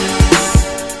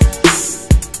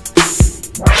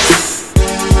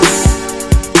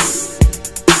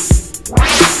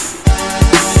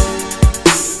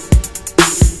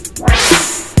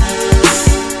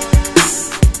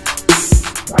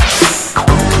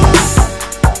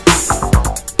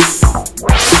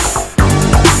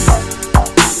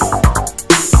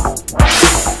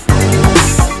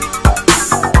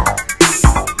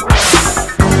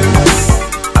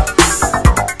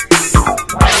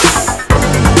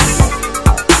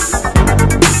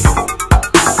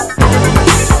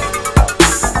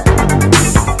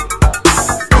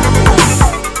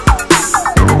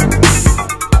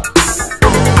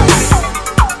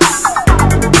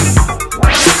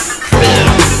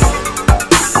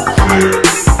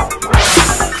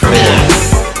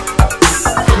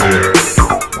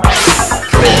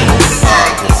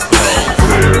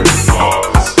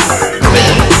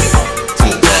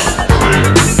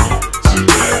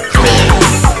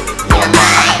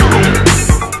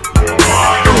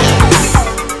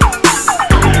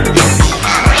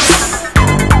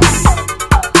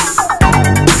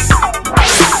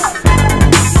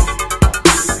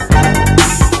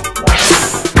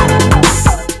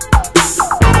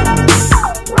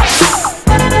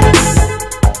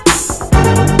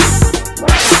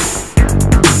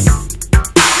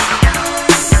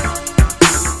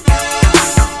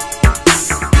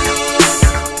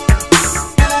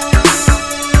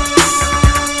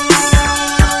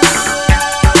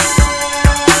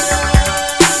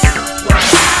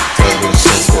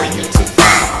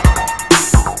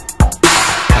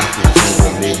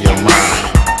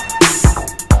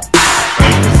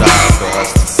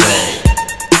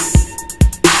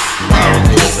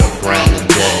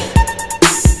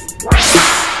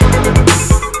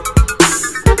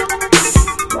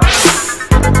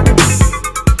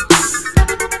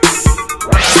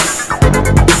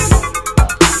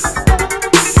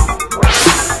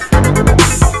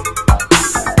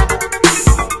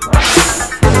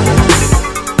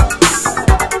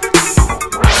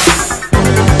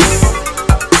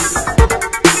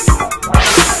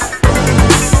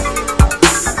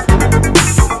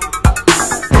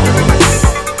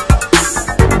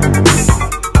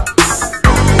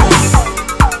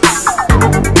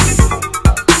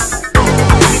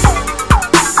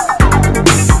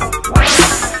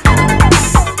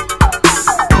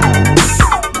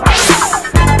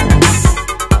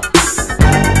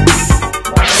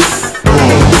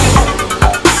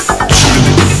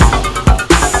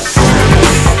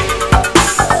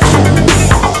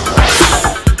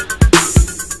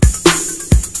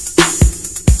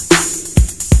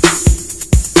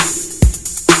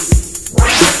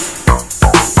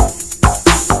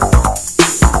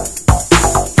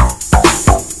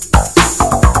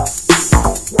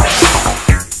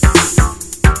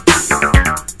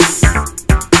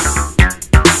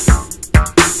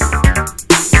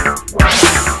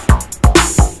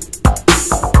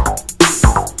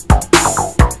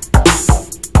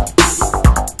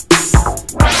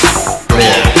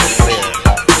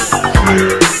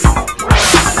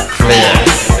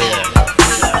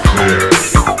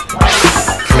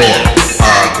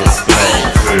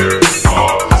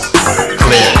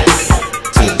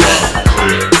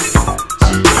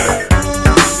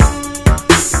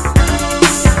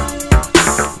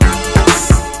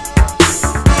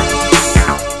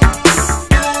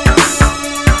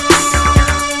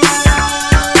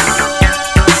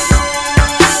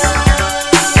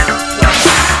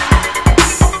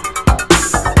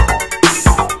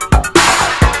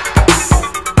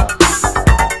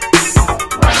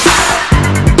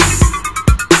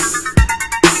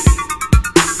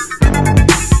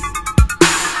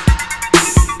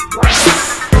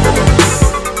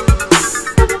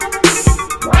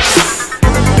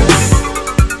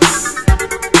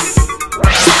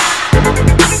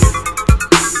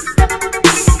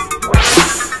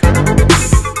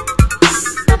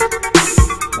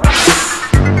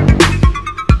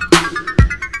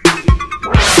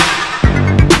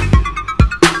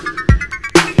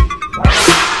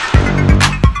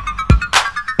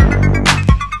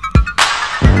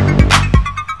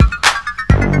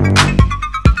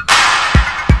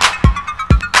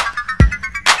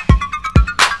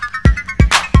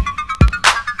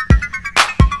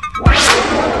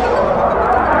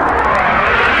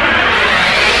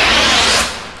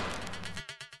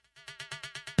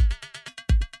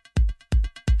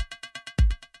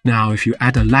 Now, if you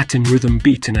add a Latin rhythm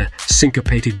beat and a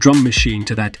syncopated drum machine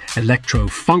to that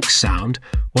electro-funk sound,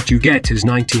 what you get is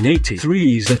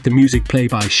 1983's Let the Music Play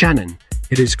by Shannon.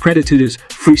 It is credited as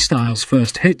Freestyle's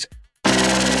first hit.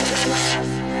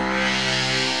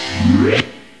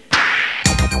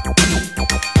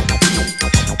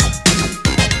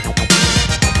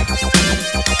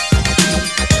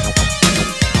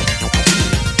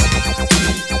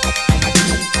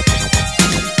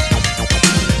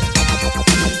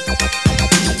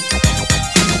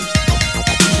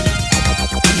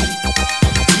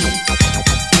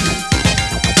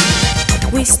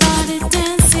 We started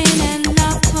dancing and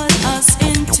love put us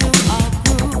into a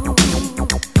groove.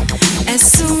 As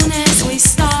soon as we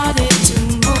started to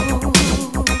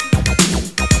move,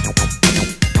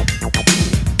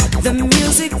 the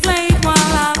music played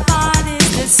while our bodies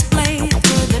displayed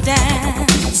through the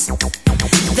dance.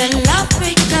 Then love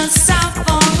picked us out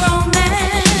for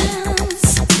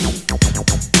romance.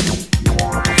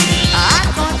 I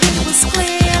thought it was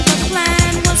clear the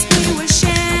plan was we would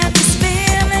share this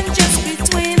feeling just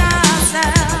between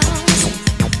ourselves.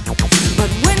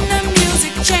 But when the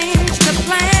music changed, the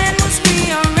plan was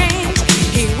rearranged.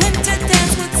 He went to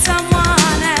dance with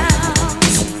someone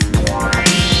else.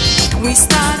 We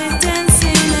started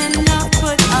dancing and love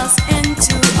put us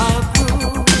into a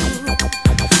groove.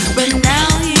 But now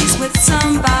he's with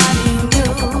somebody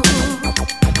new.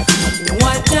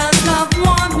 What does love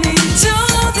want me to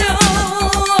do?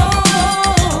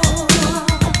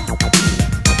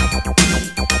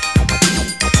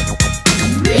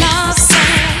 Love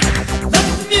said, Let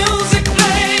the music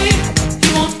play. He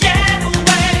won't get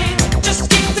away. Just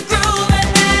keep the groove and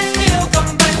then he'll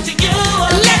come back to you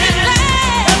again.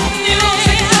 Let the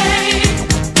music play.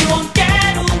 He won't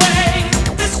get away.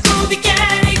 This groovy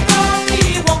candy girl,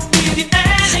 he won't leave you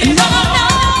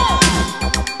anymore.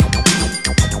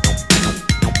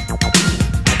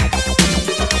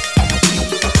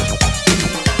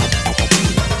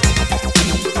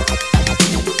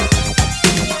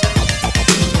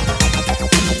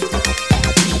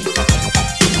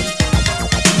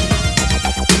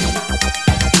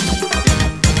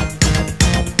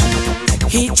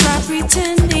 he tried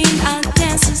pretending our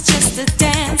dance is just a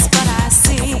dance, but I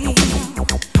see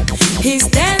he's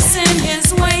dancing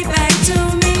his way back to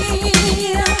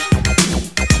me.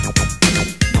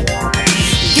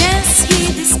 Guess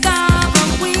he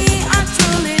discovered we are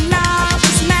truly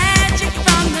lovers, magic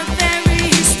from the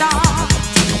very start.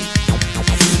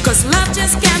 'Cause love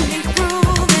just can't be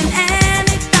proven, and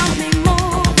it got me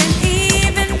moving,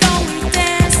 even though we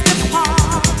danced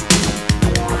apart.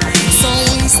 So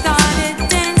we started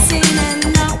dancing and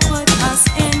love put us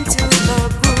into the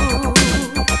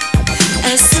groove.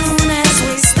 As soon as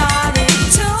we started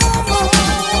to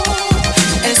move,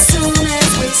 as soon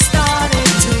as we started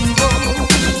to move,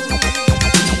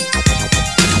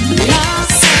 love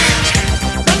said,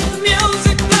 Let the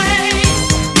music play.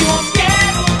 He won't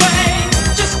get away.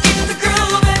 Just keep the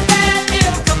groove and then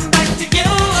he'll come back to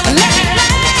you again.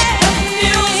 Let the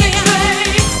music play.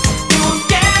 He won't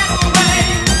get away.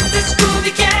 This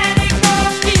groovy candy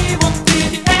girl, he won't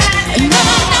leave you anymore.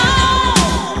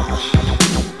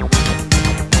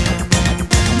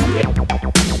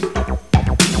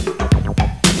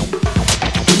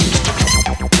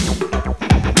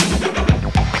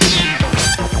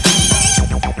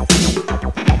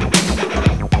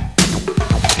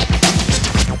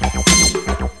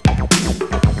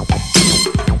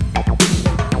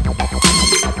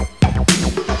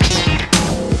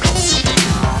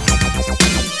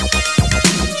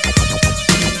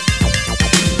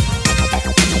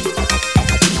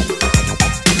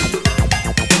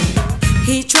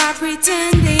 he tried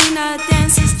pretending a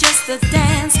dance is just a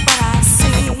dance, but I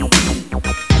see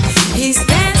he's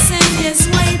dancing his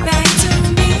way back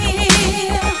to me.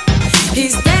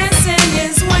 He's dancing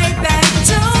his way back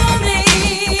to me.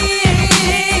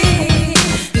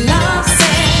 Love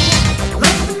said,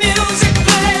 Let the music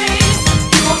play.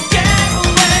 He won't get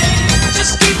away.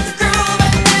 Just keep the groove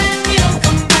and then he'll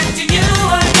come back to you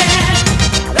again.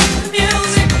 Let the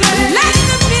music play. let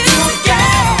the He won't music get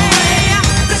away.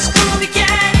 play. This groovy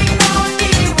candy girl,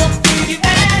 he won't leave you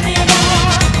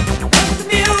anymore. Let the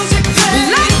music play.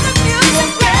 Let the He music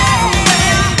won't get away.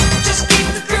 play.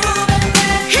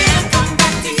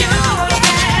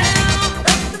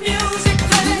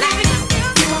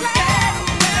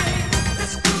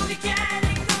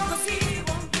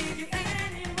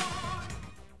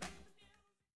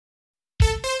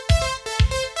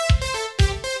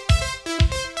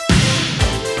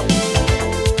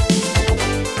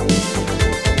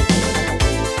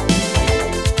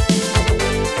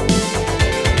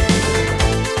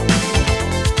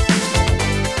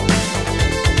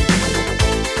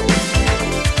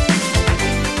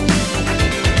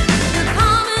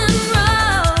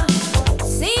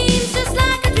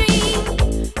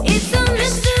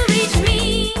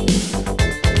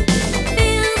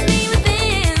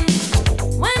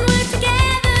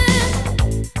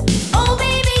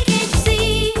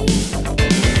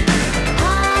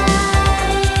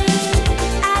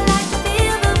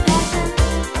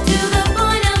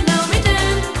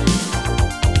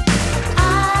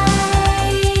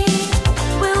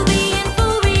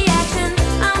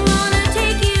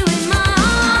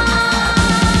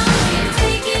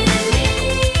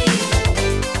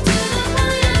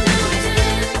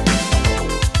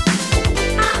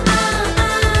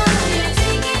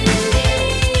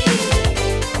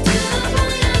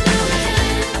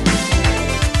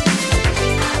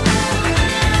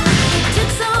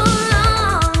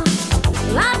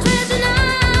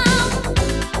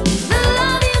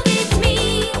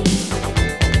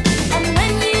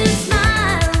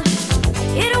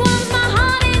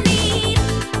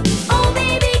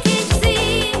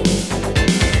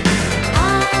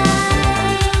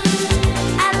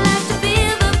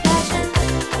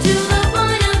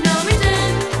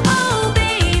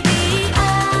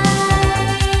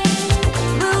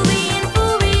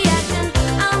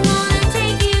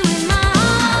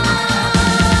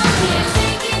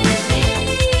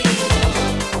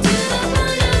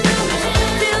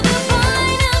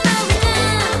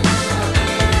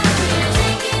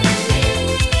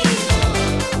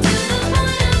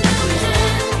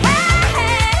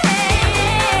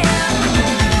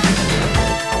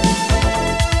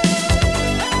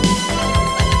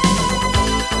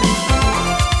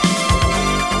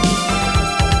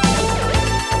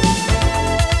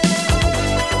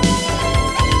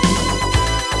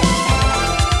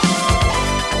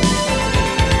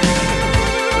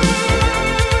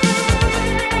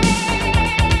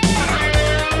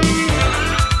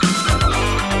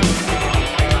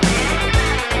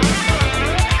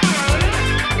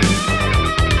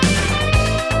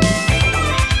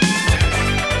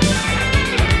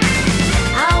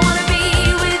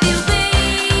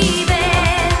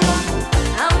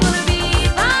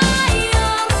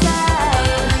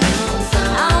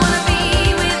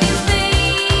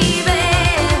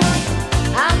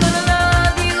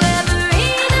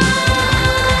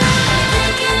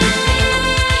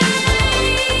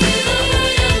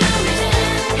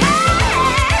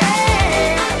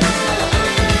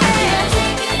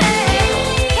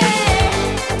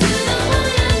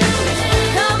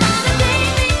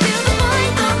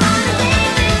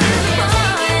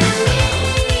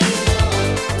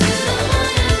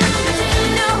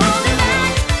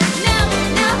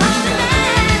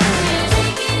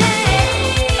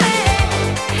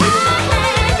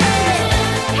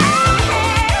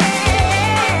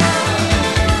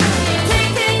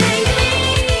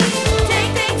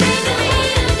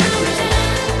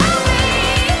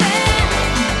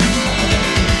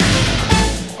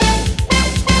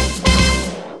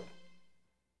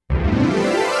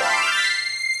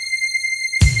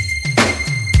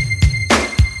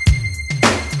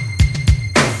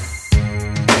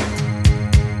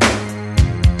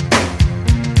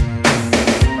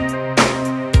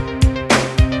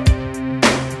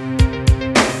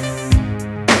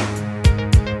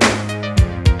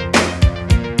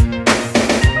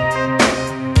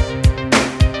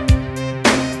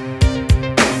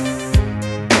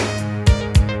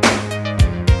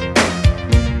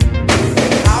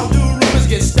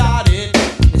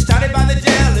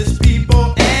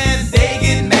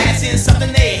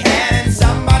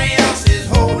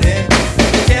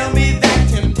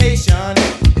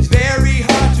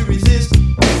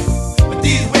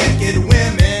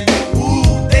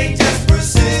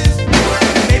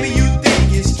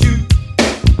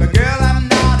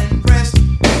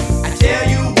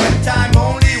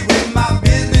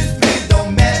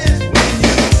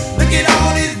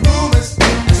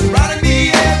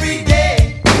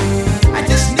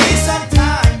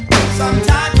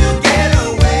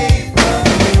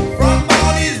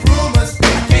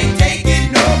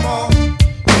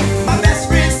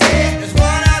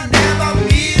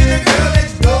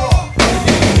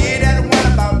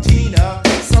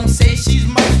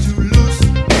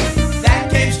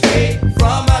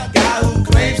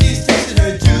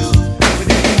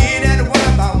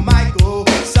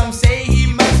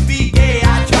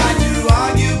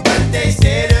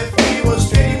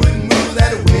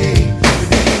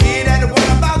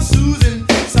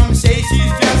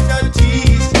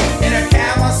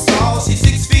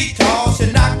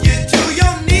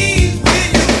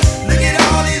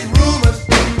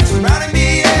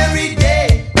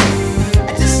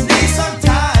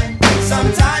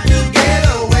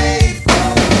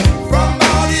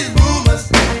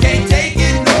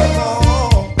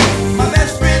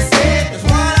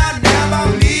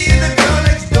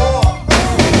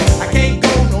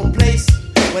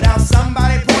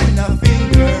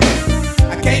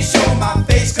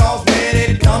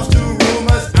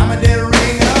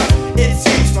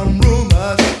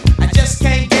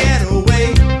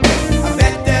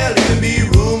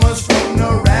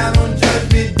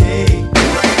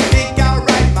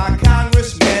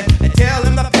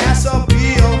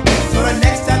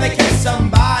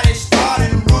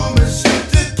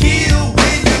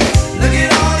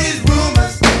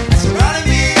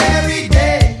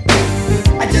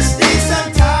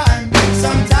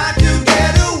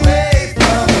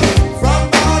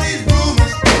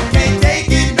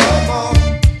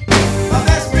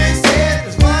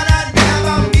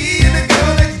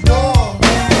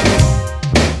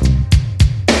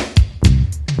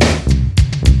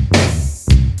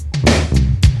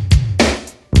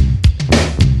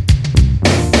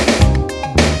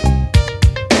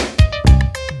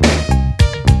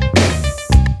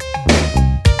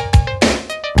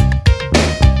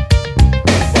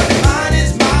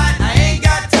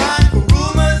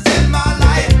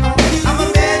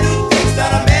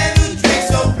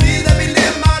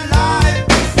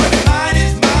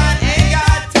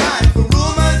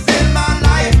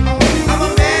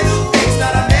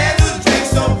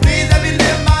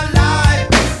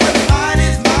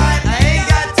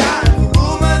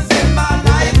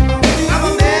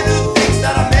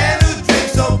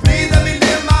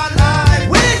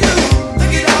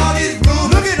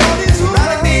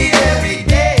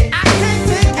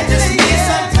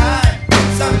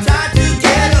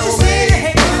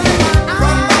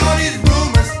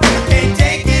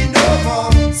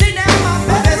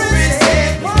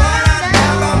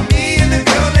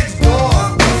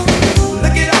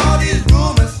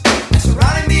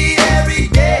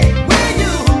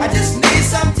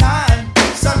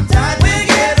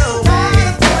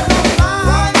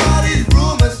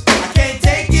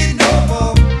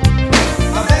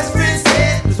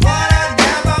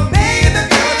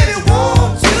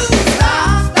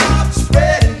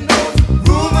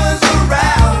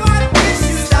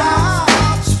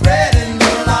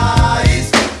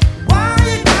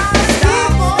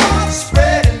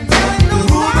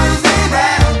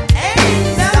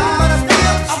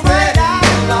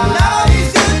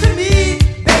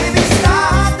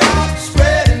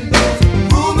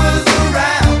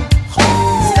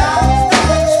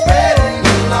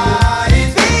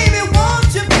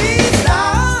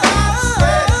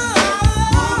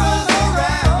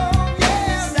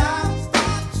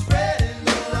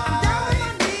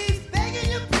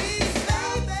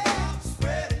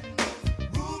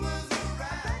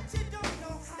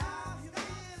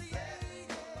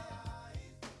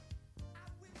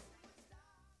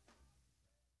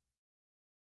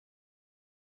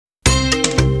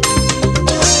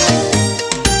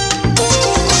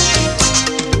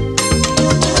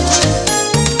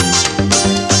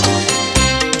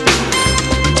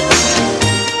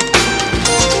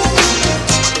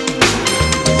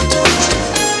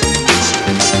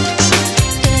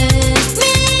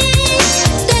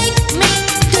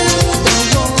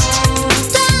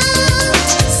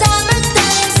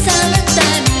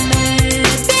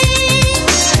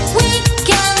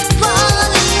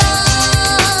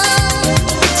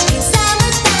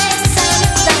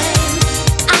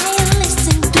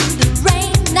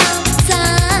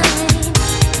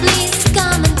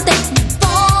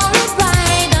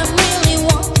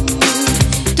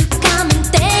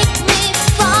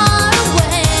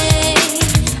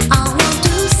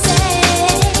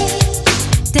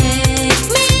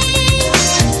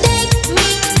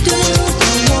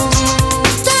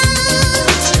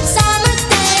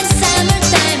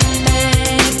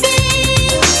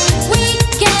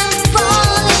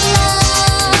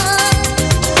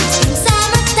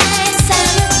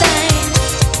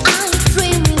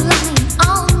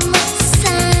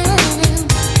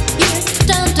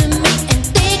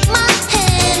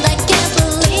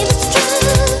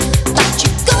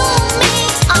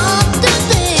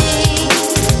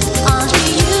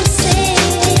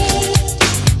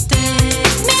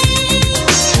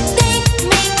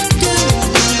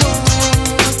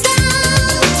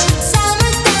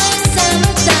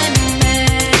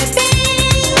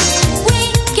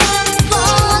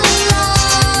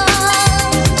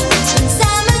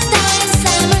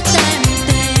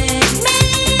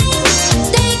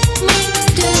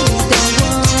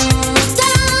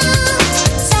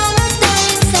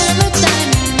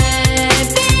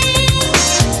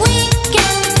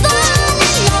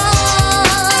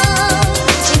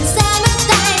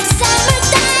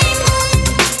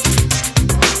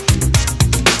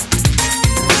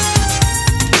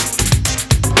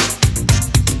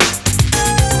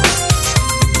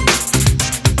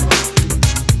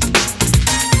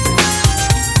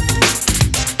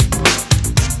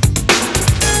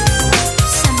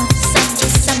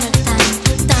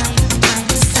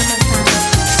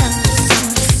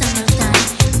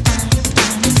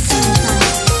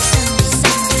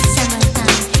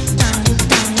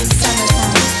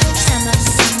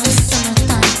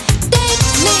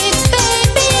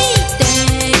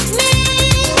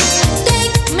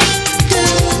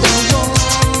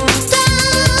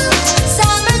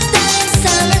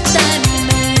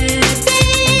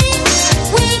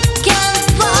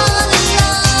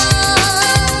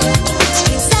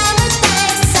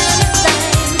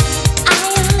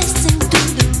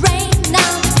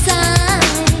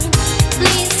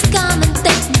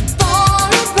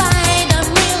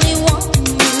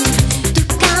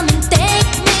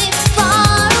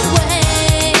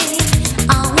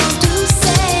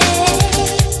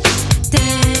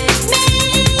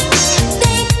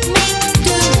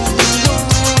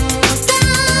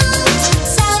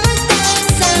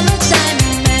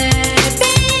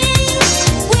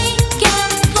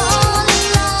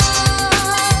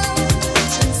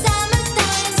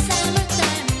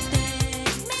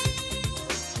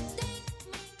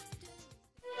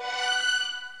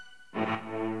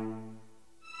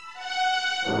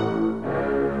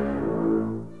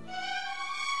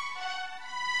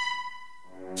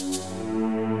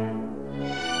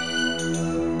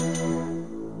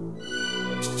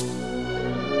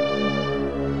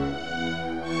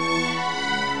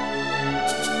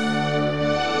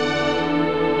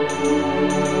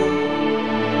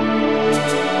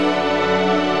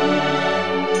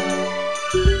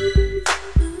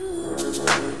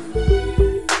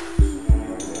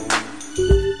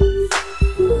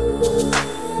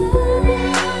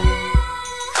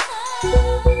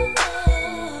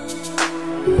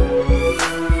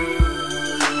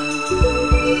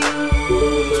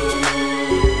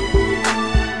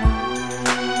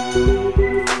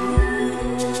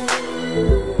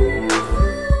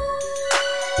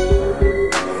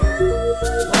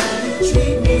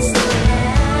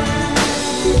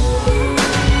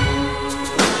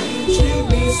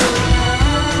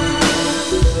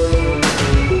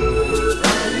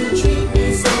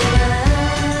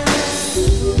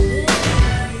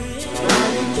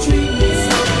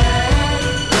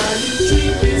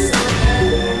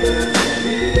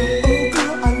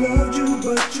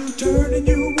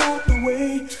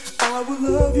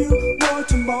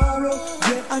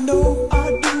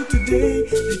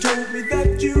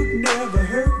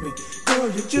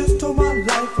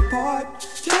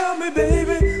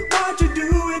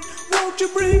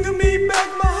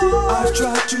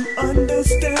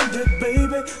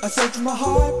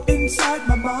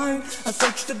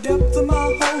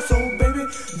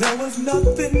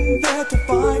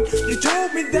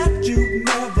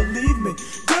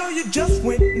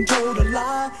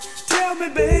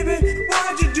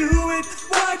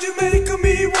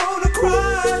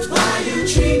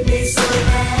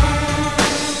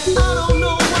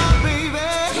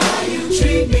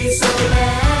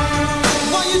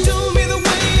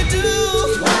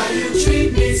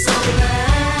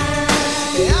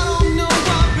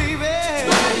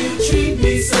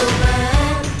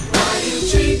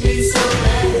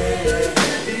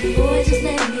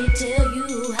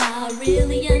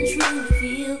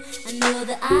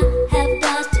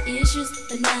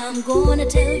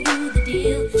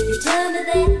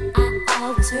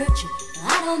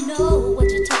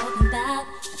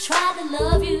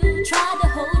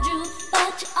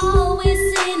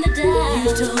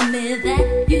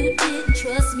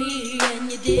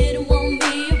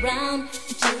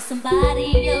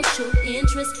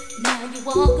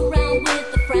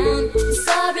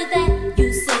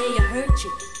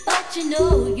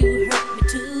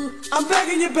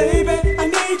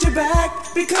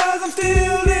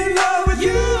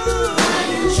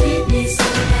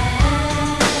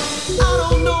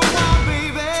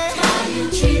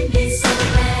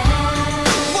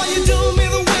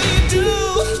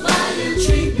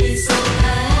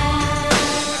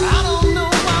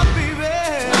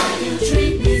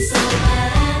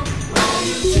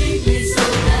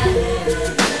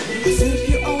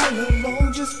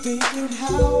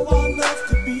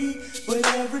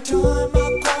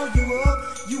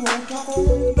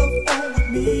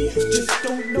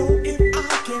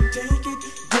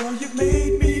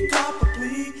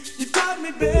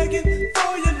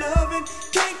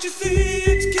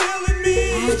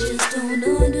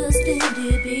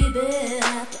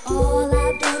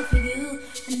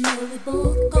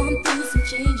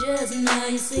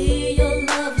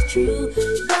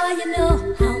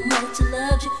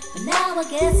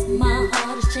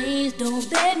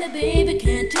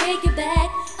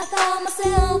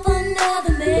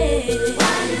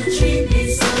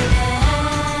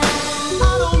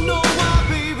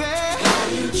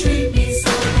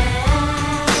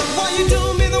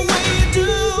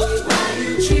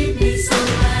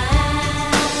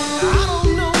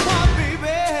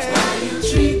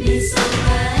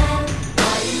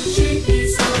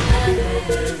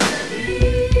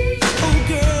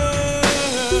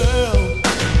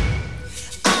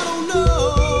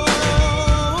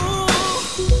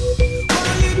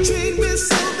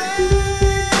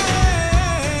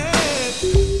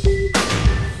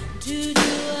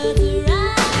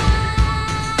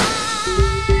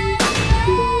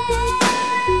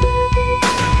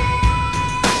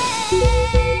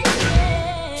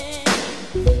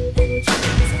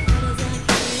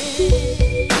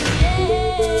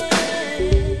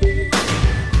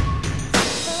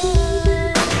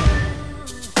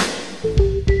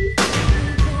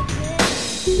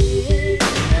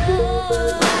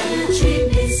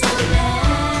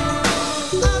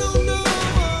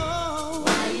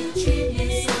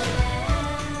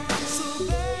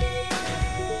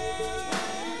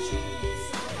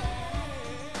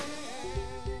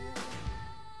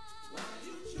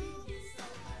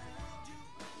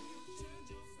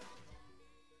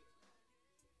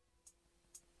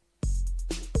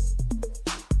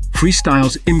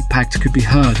 Freestyle's impact could be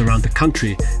heard around the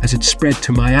country as it spread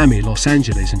to Miami, Los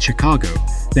Angeles, and Chicago,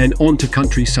 then on to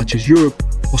countries such as Europe,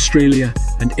 Australia,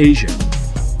 and Asia.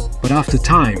 But after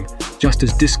time, just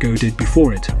as disco did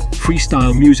before it,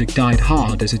 freestyle music died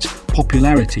hard as its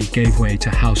popularity gave way to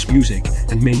house music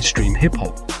and mainstream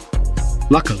hip-hop.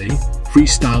 Luckily,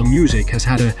 freestyle music has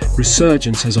had a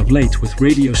resurgence as of late, with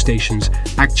radio stations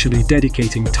actually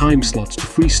dedicating time slots to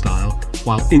freestyle,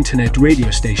 while internet radio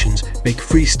stations make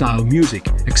freestyle music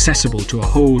accessible to a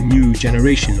whole new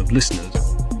generation of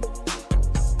listeners.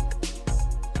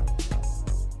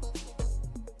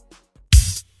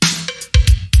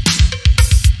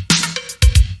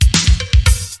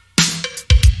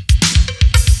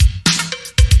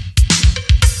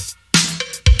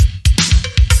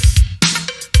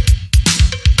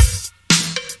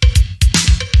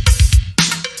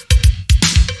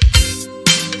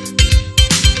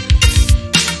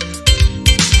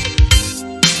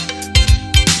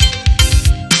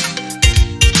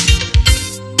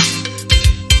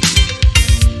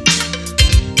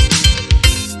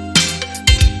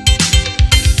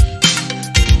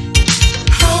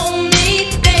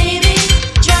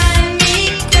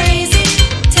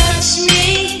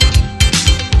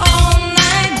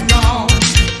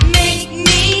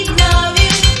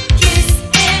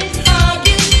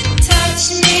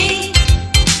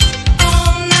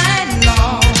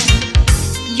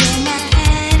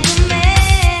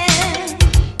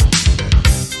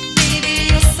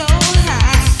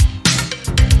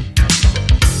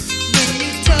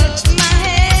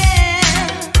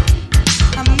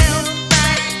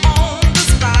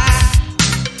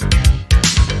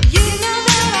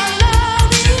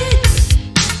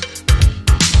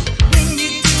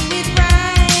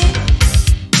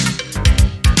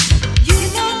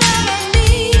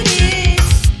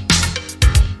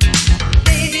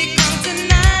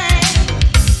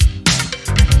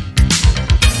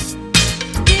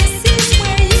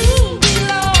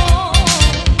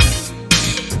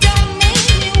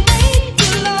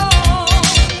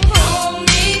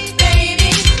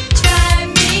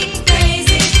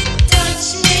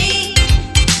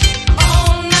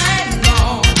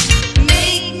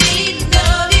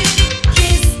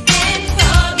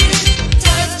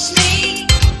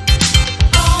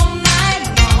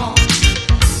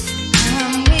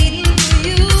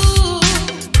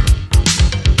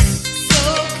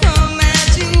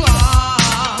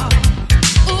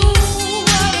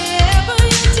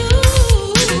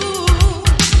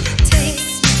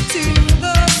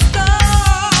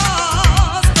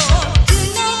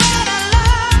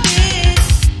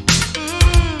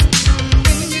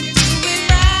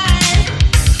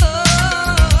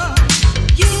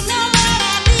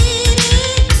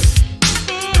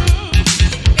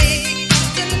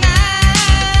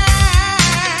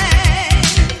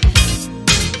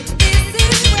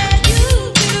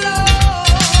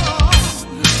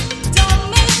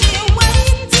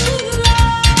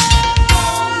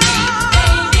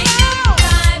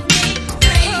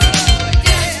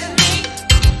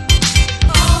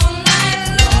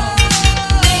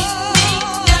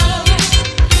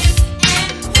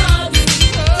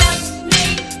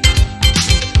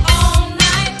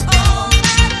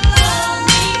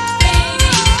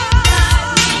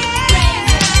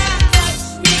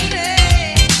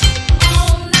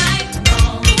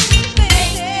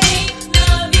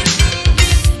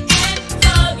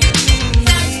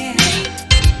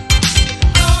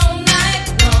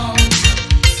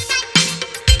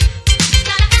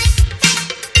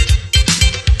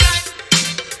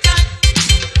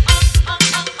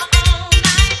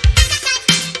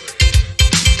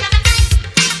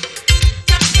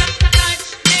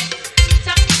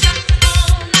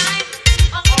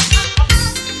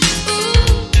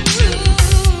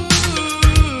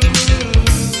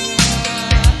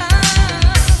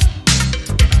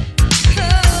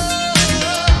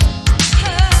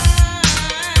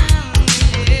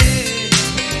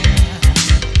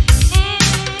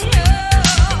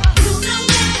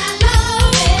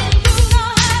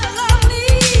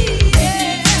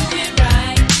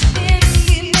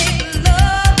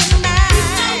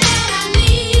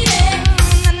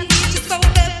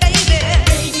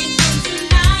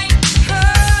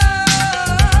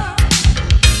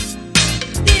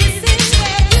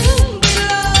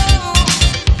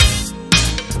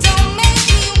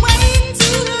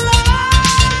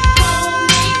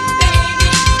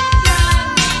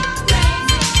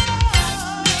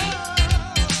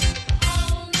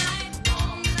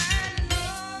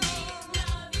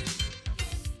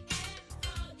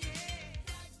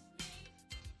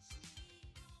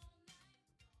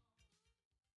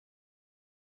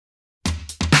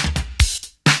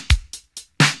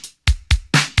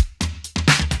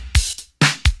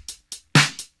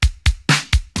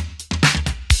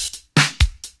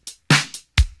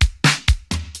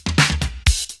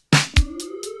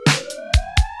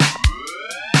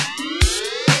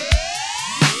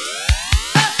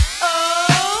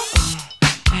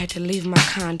 leave my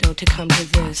condo to come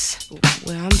to this.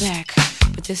 Well, I'm back,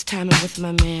 but this time I'm with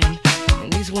my man.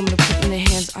 And these women are putting their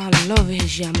hands all over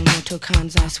his Yamamoto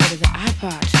Kanzai sweater, the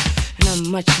iPod. And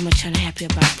I'm much, much unhappy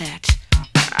about that.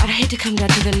 I'd hate to come down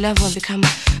to the level and become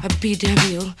a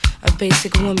BW, a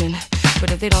basic woman.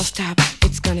 But if they don't stop,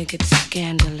 it's gonna get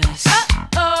scandalous.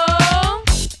 Uh-oh.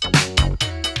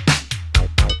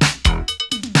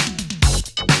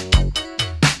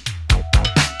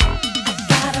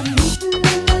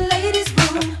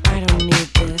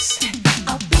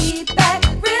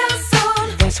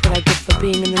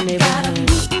 Being in the neighborhood.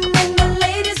 In the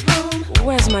ladies' room.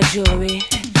 Where's my jewelry?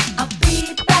 I'll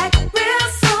be back real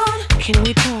soon. Can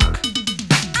we talk?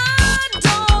 I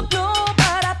don't know,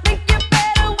 but I think you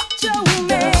better watch your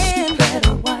man. You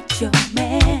better watch your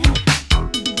man.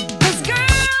 'Cause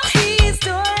girl, he's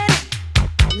doing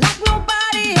like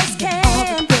nobody else can. All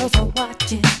the girls are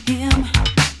watching him.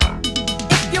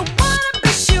 If you wanna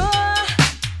be sure,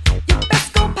 you best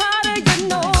go powder your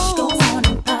nose. Go on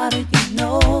and powder your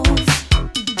nose.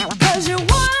 You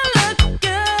wanna look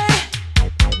good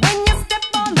when you step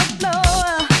on the floor.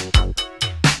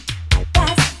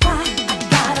 That's why I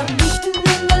got a meeting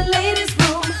in the ladies'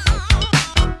 room.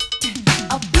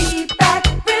 I'll be back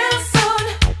real soon.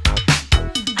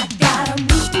 I got a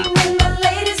meeting in the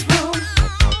ladies' room.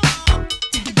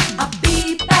 I'll be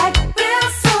back real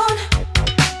soon.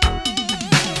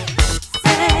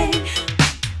 Say,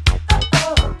 oh,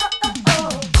 oh, oh,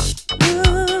 oh.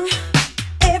 Ooh,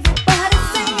 everybody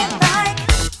sing it.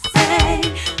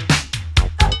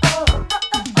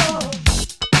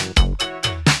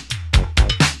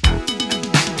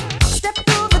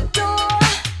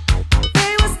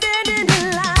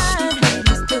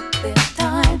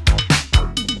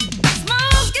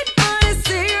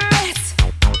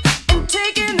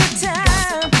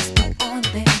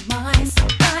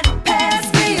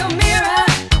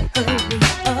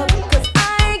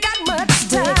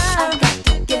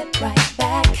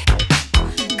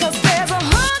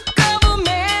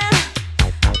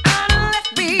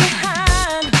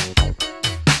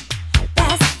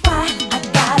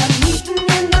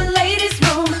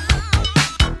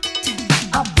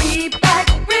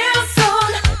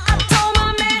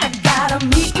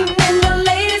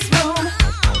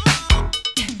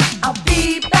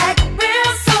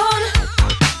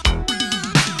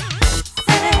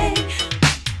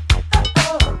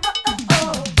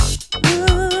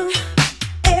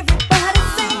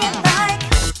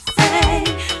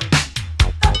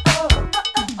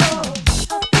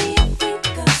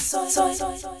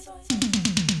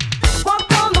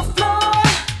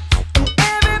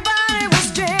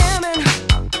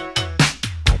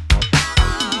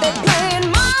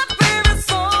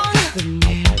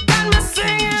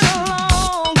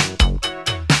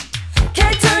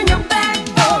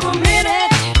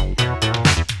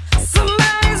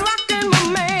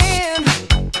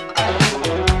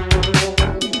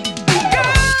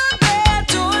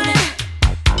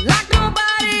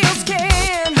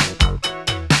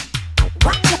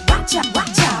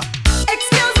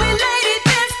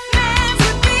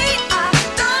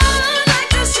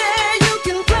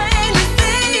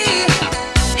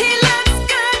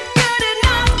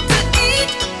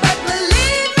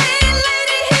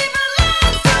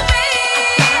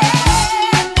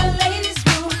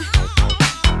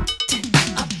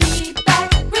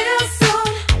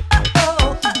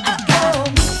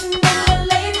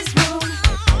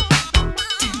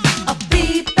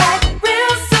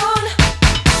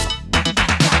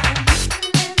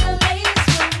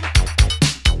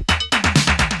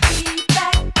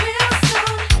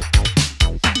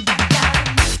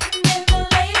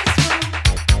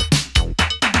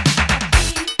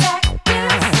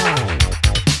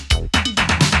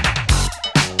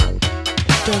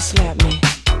 Don't slap me,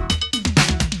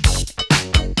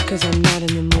 'cause I'm not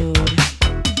in the mood.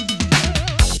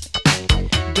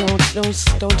 Don't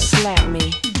slap me,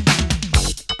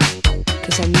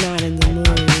 'cause I'm not in the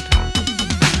mood.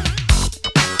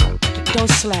 Don't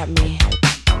slap me,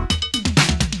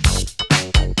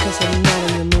 'cause I'm not in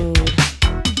the mood.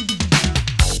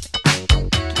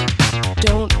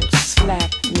 Don't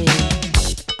slap me,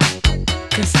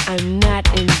 'cause I'm not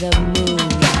in the mood.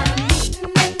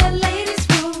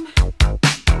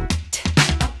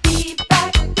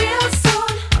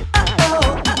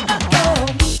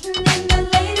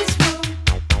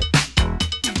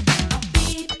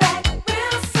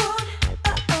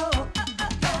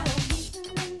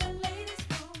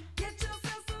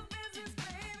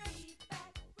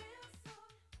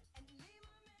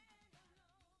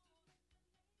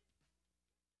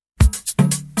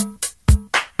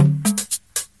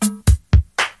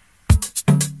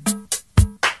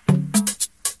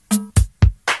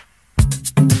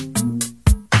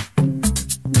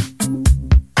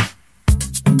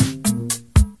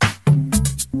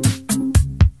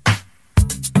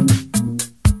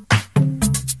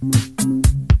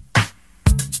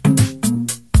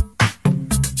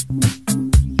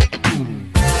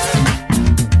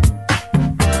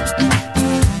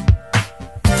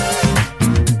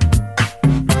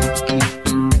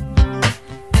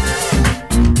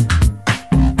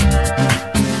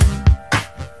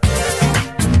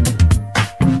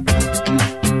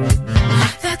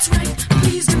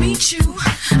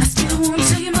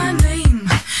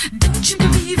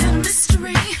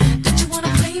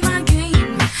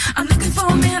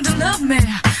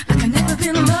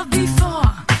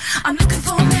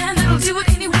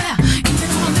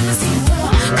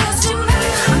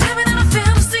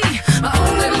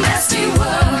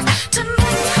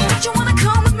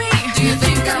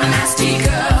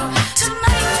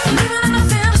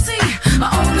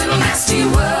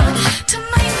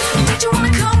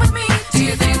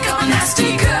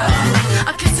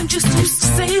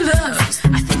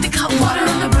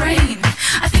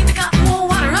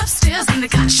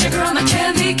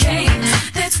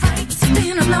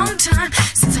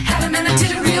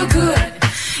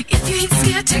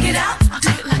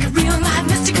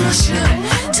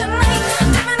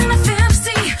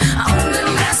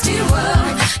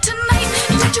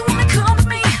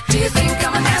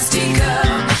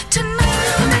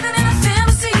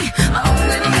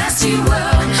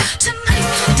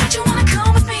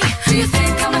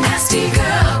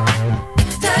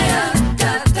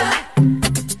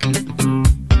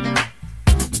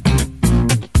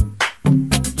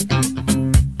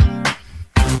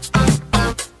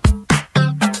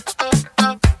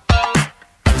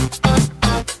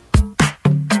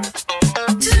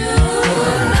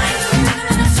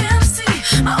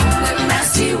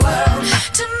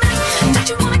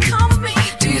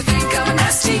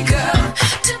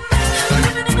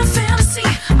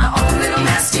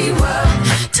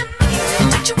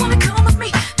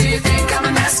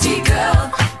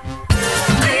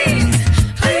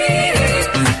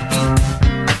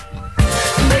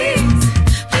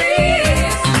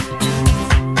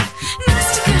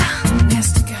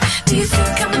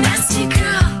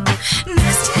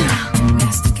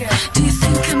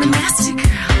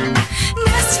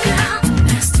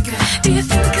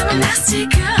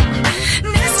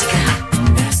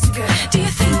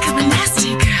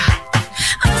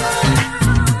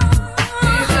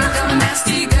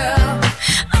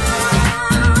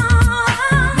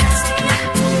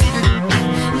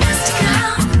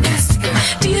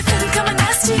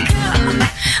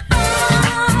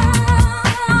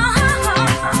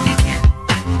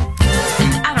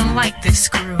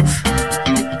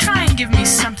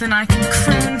 something I can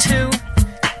croon to.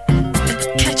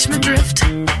 Catch my drift.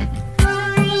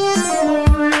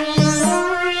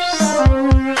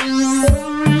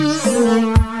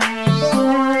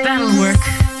 That'll work.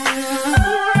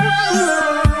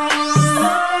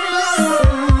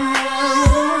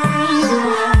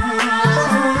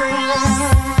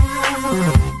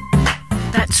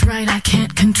 That's right, I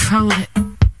can't control it.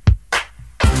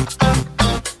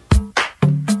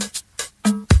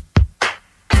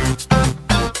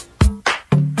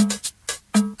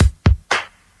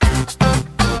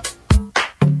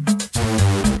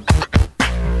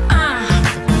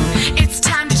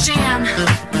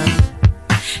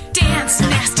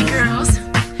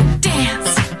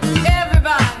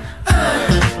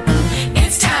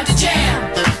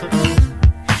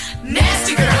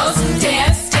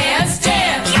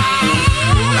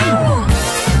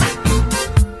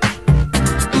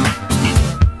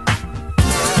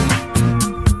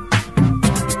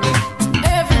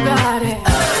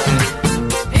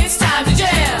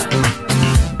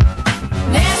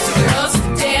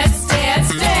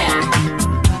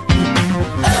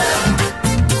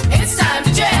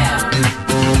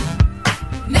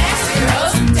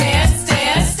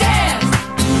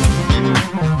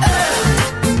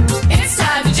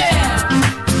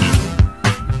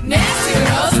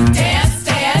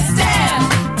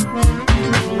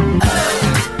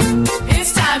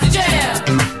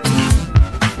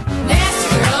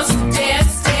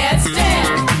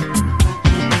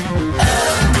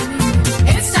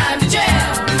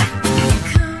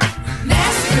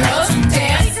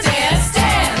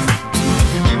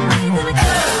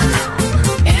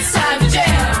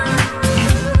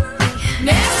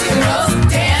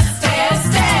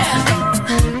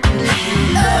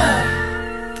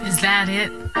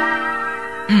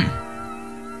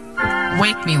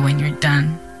 Wake me when you're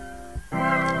done.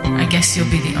 I guess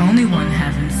you'll be the only one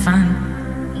having fun.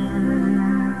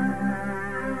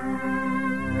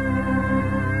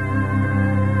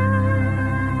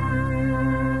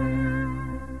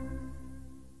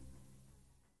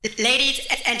 Ladies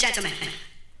and gentlemen,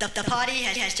 the party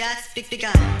has just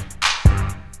begun.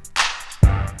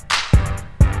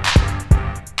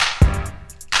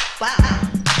 Wow,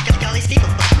 look at all these people.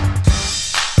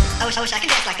 I wish I could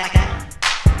dance like that.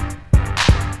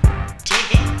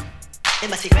 Gee, it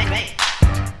must be great.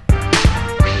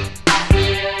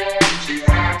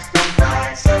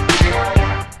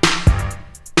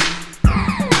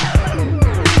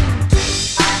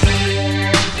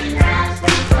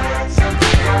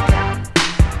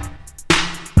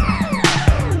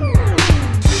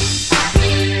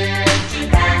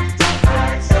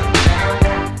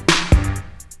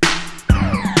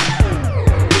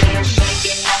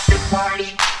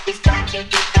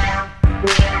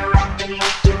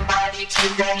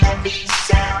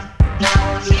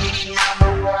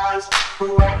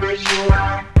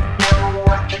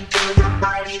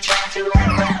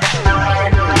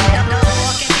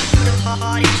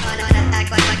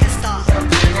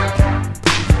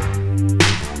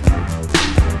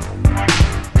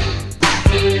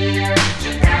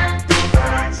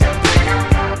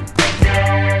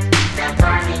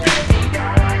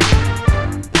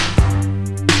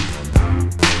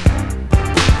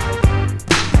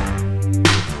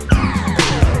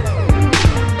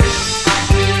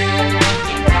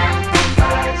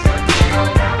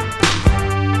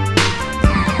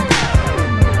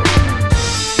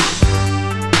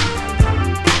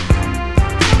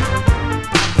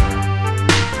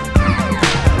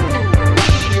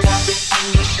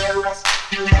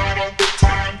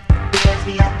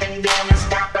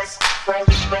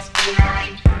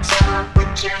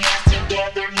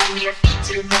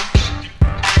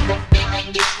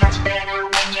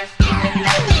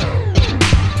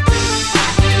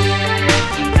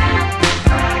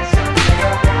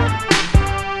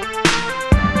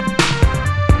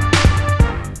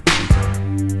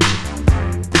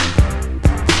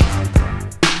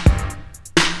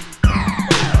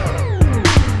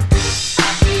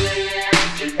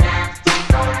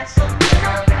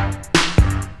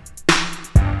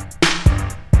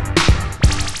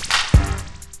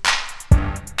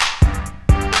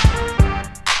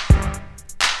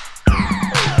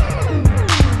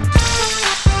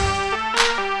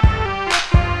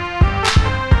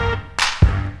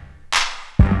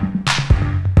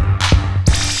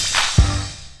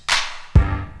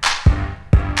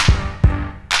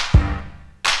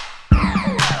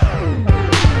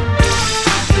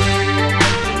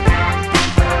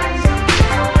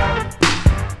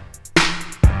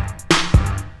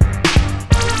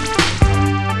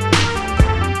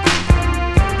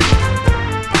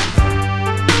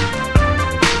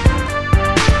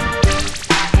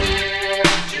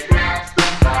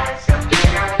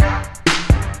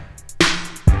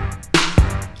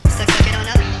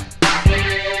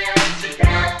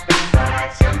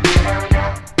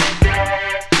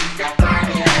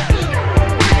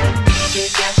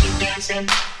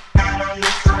 dancing out on the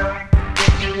floor.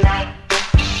 If you like the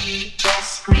beat,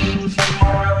 just scream for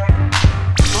more.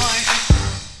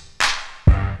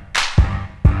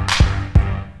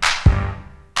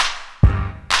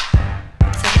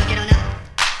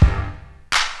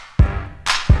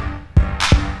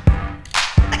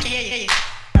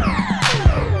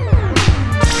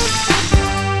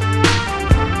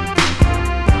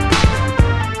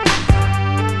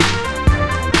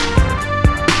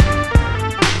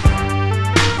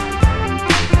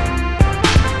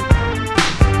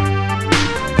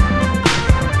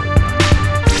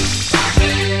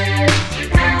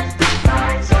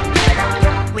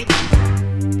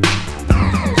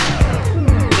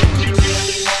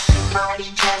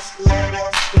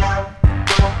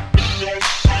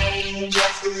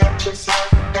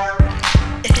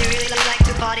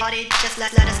 Just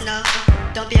let us know.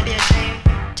 Don't be ashamed.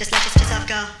 Just let yourself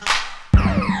go.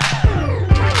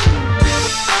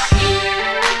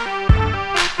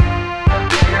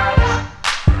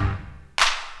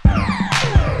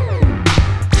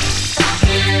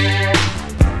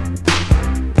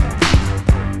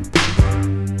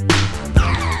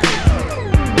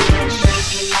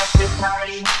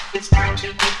 It's time to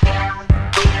get down.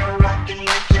 We are rocking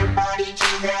with your body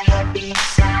to the heavy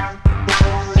sound.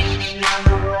 No leaning on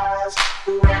the walls,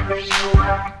 whoever you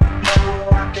are. No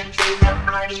walking through the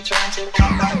party trying to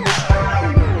come back the star.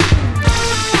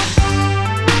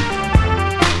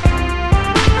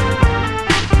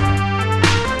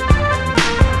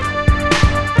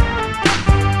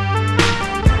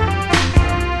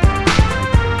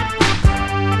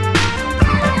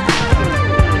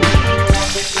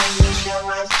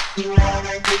 You had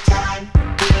a good time.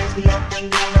 There's nothing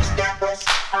gonna stop us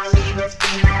or leave us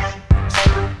behind. So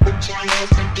put your hands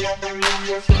together, move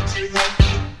your feet to the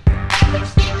beat. And the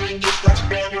feeling gets much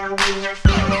better when you're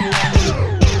feeling happy.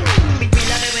 We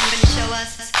love it when you show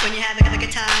us, when you have a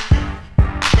good time.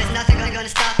 There's nothing gonna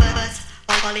stop us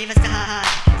or leave us behind.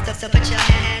 So put your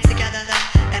hands together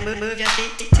and move your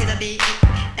feet to the beat.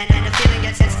 And the feeling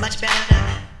gets much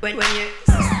better when you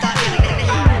start feeling the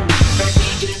heat. The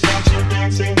DJ's got you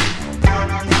dancing out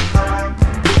on the floor.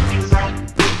 If you like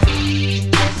the beat,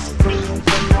 just scream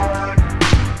for more.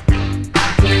 I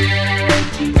can't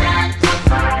do that so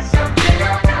far, so get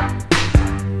on up.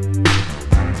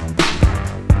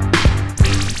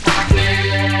 I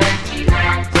can't do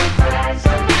that so far,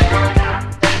 so get on up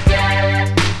again.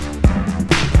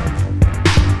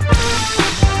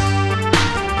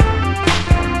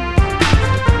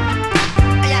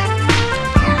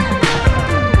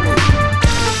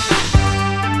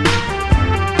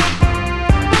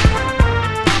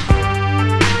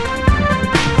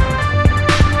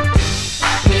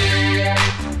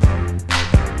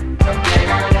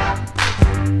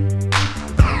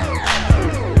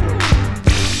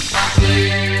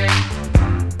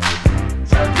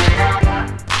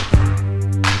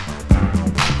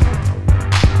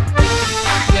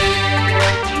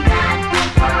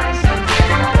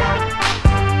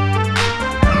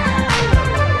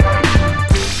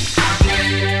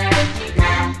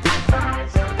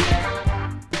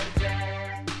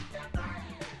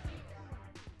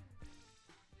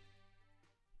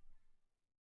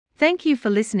 Thank you for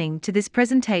listening to this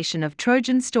presentation of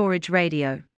Trojan Storage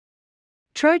Radio.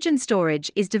 Trojan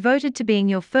Storage is devoted to being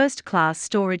your first-class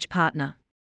storage partner.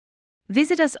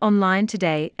 Visit us online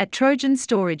today at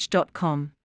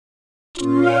trojanstorage.com.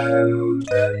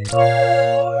 Trojan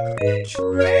Storage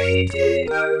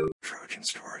Radio.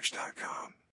 Trojanstorage.com.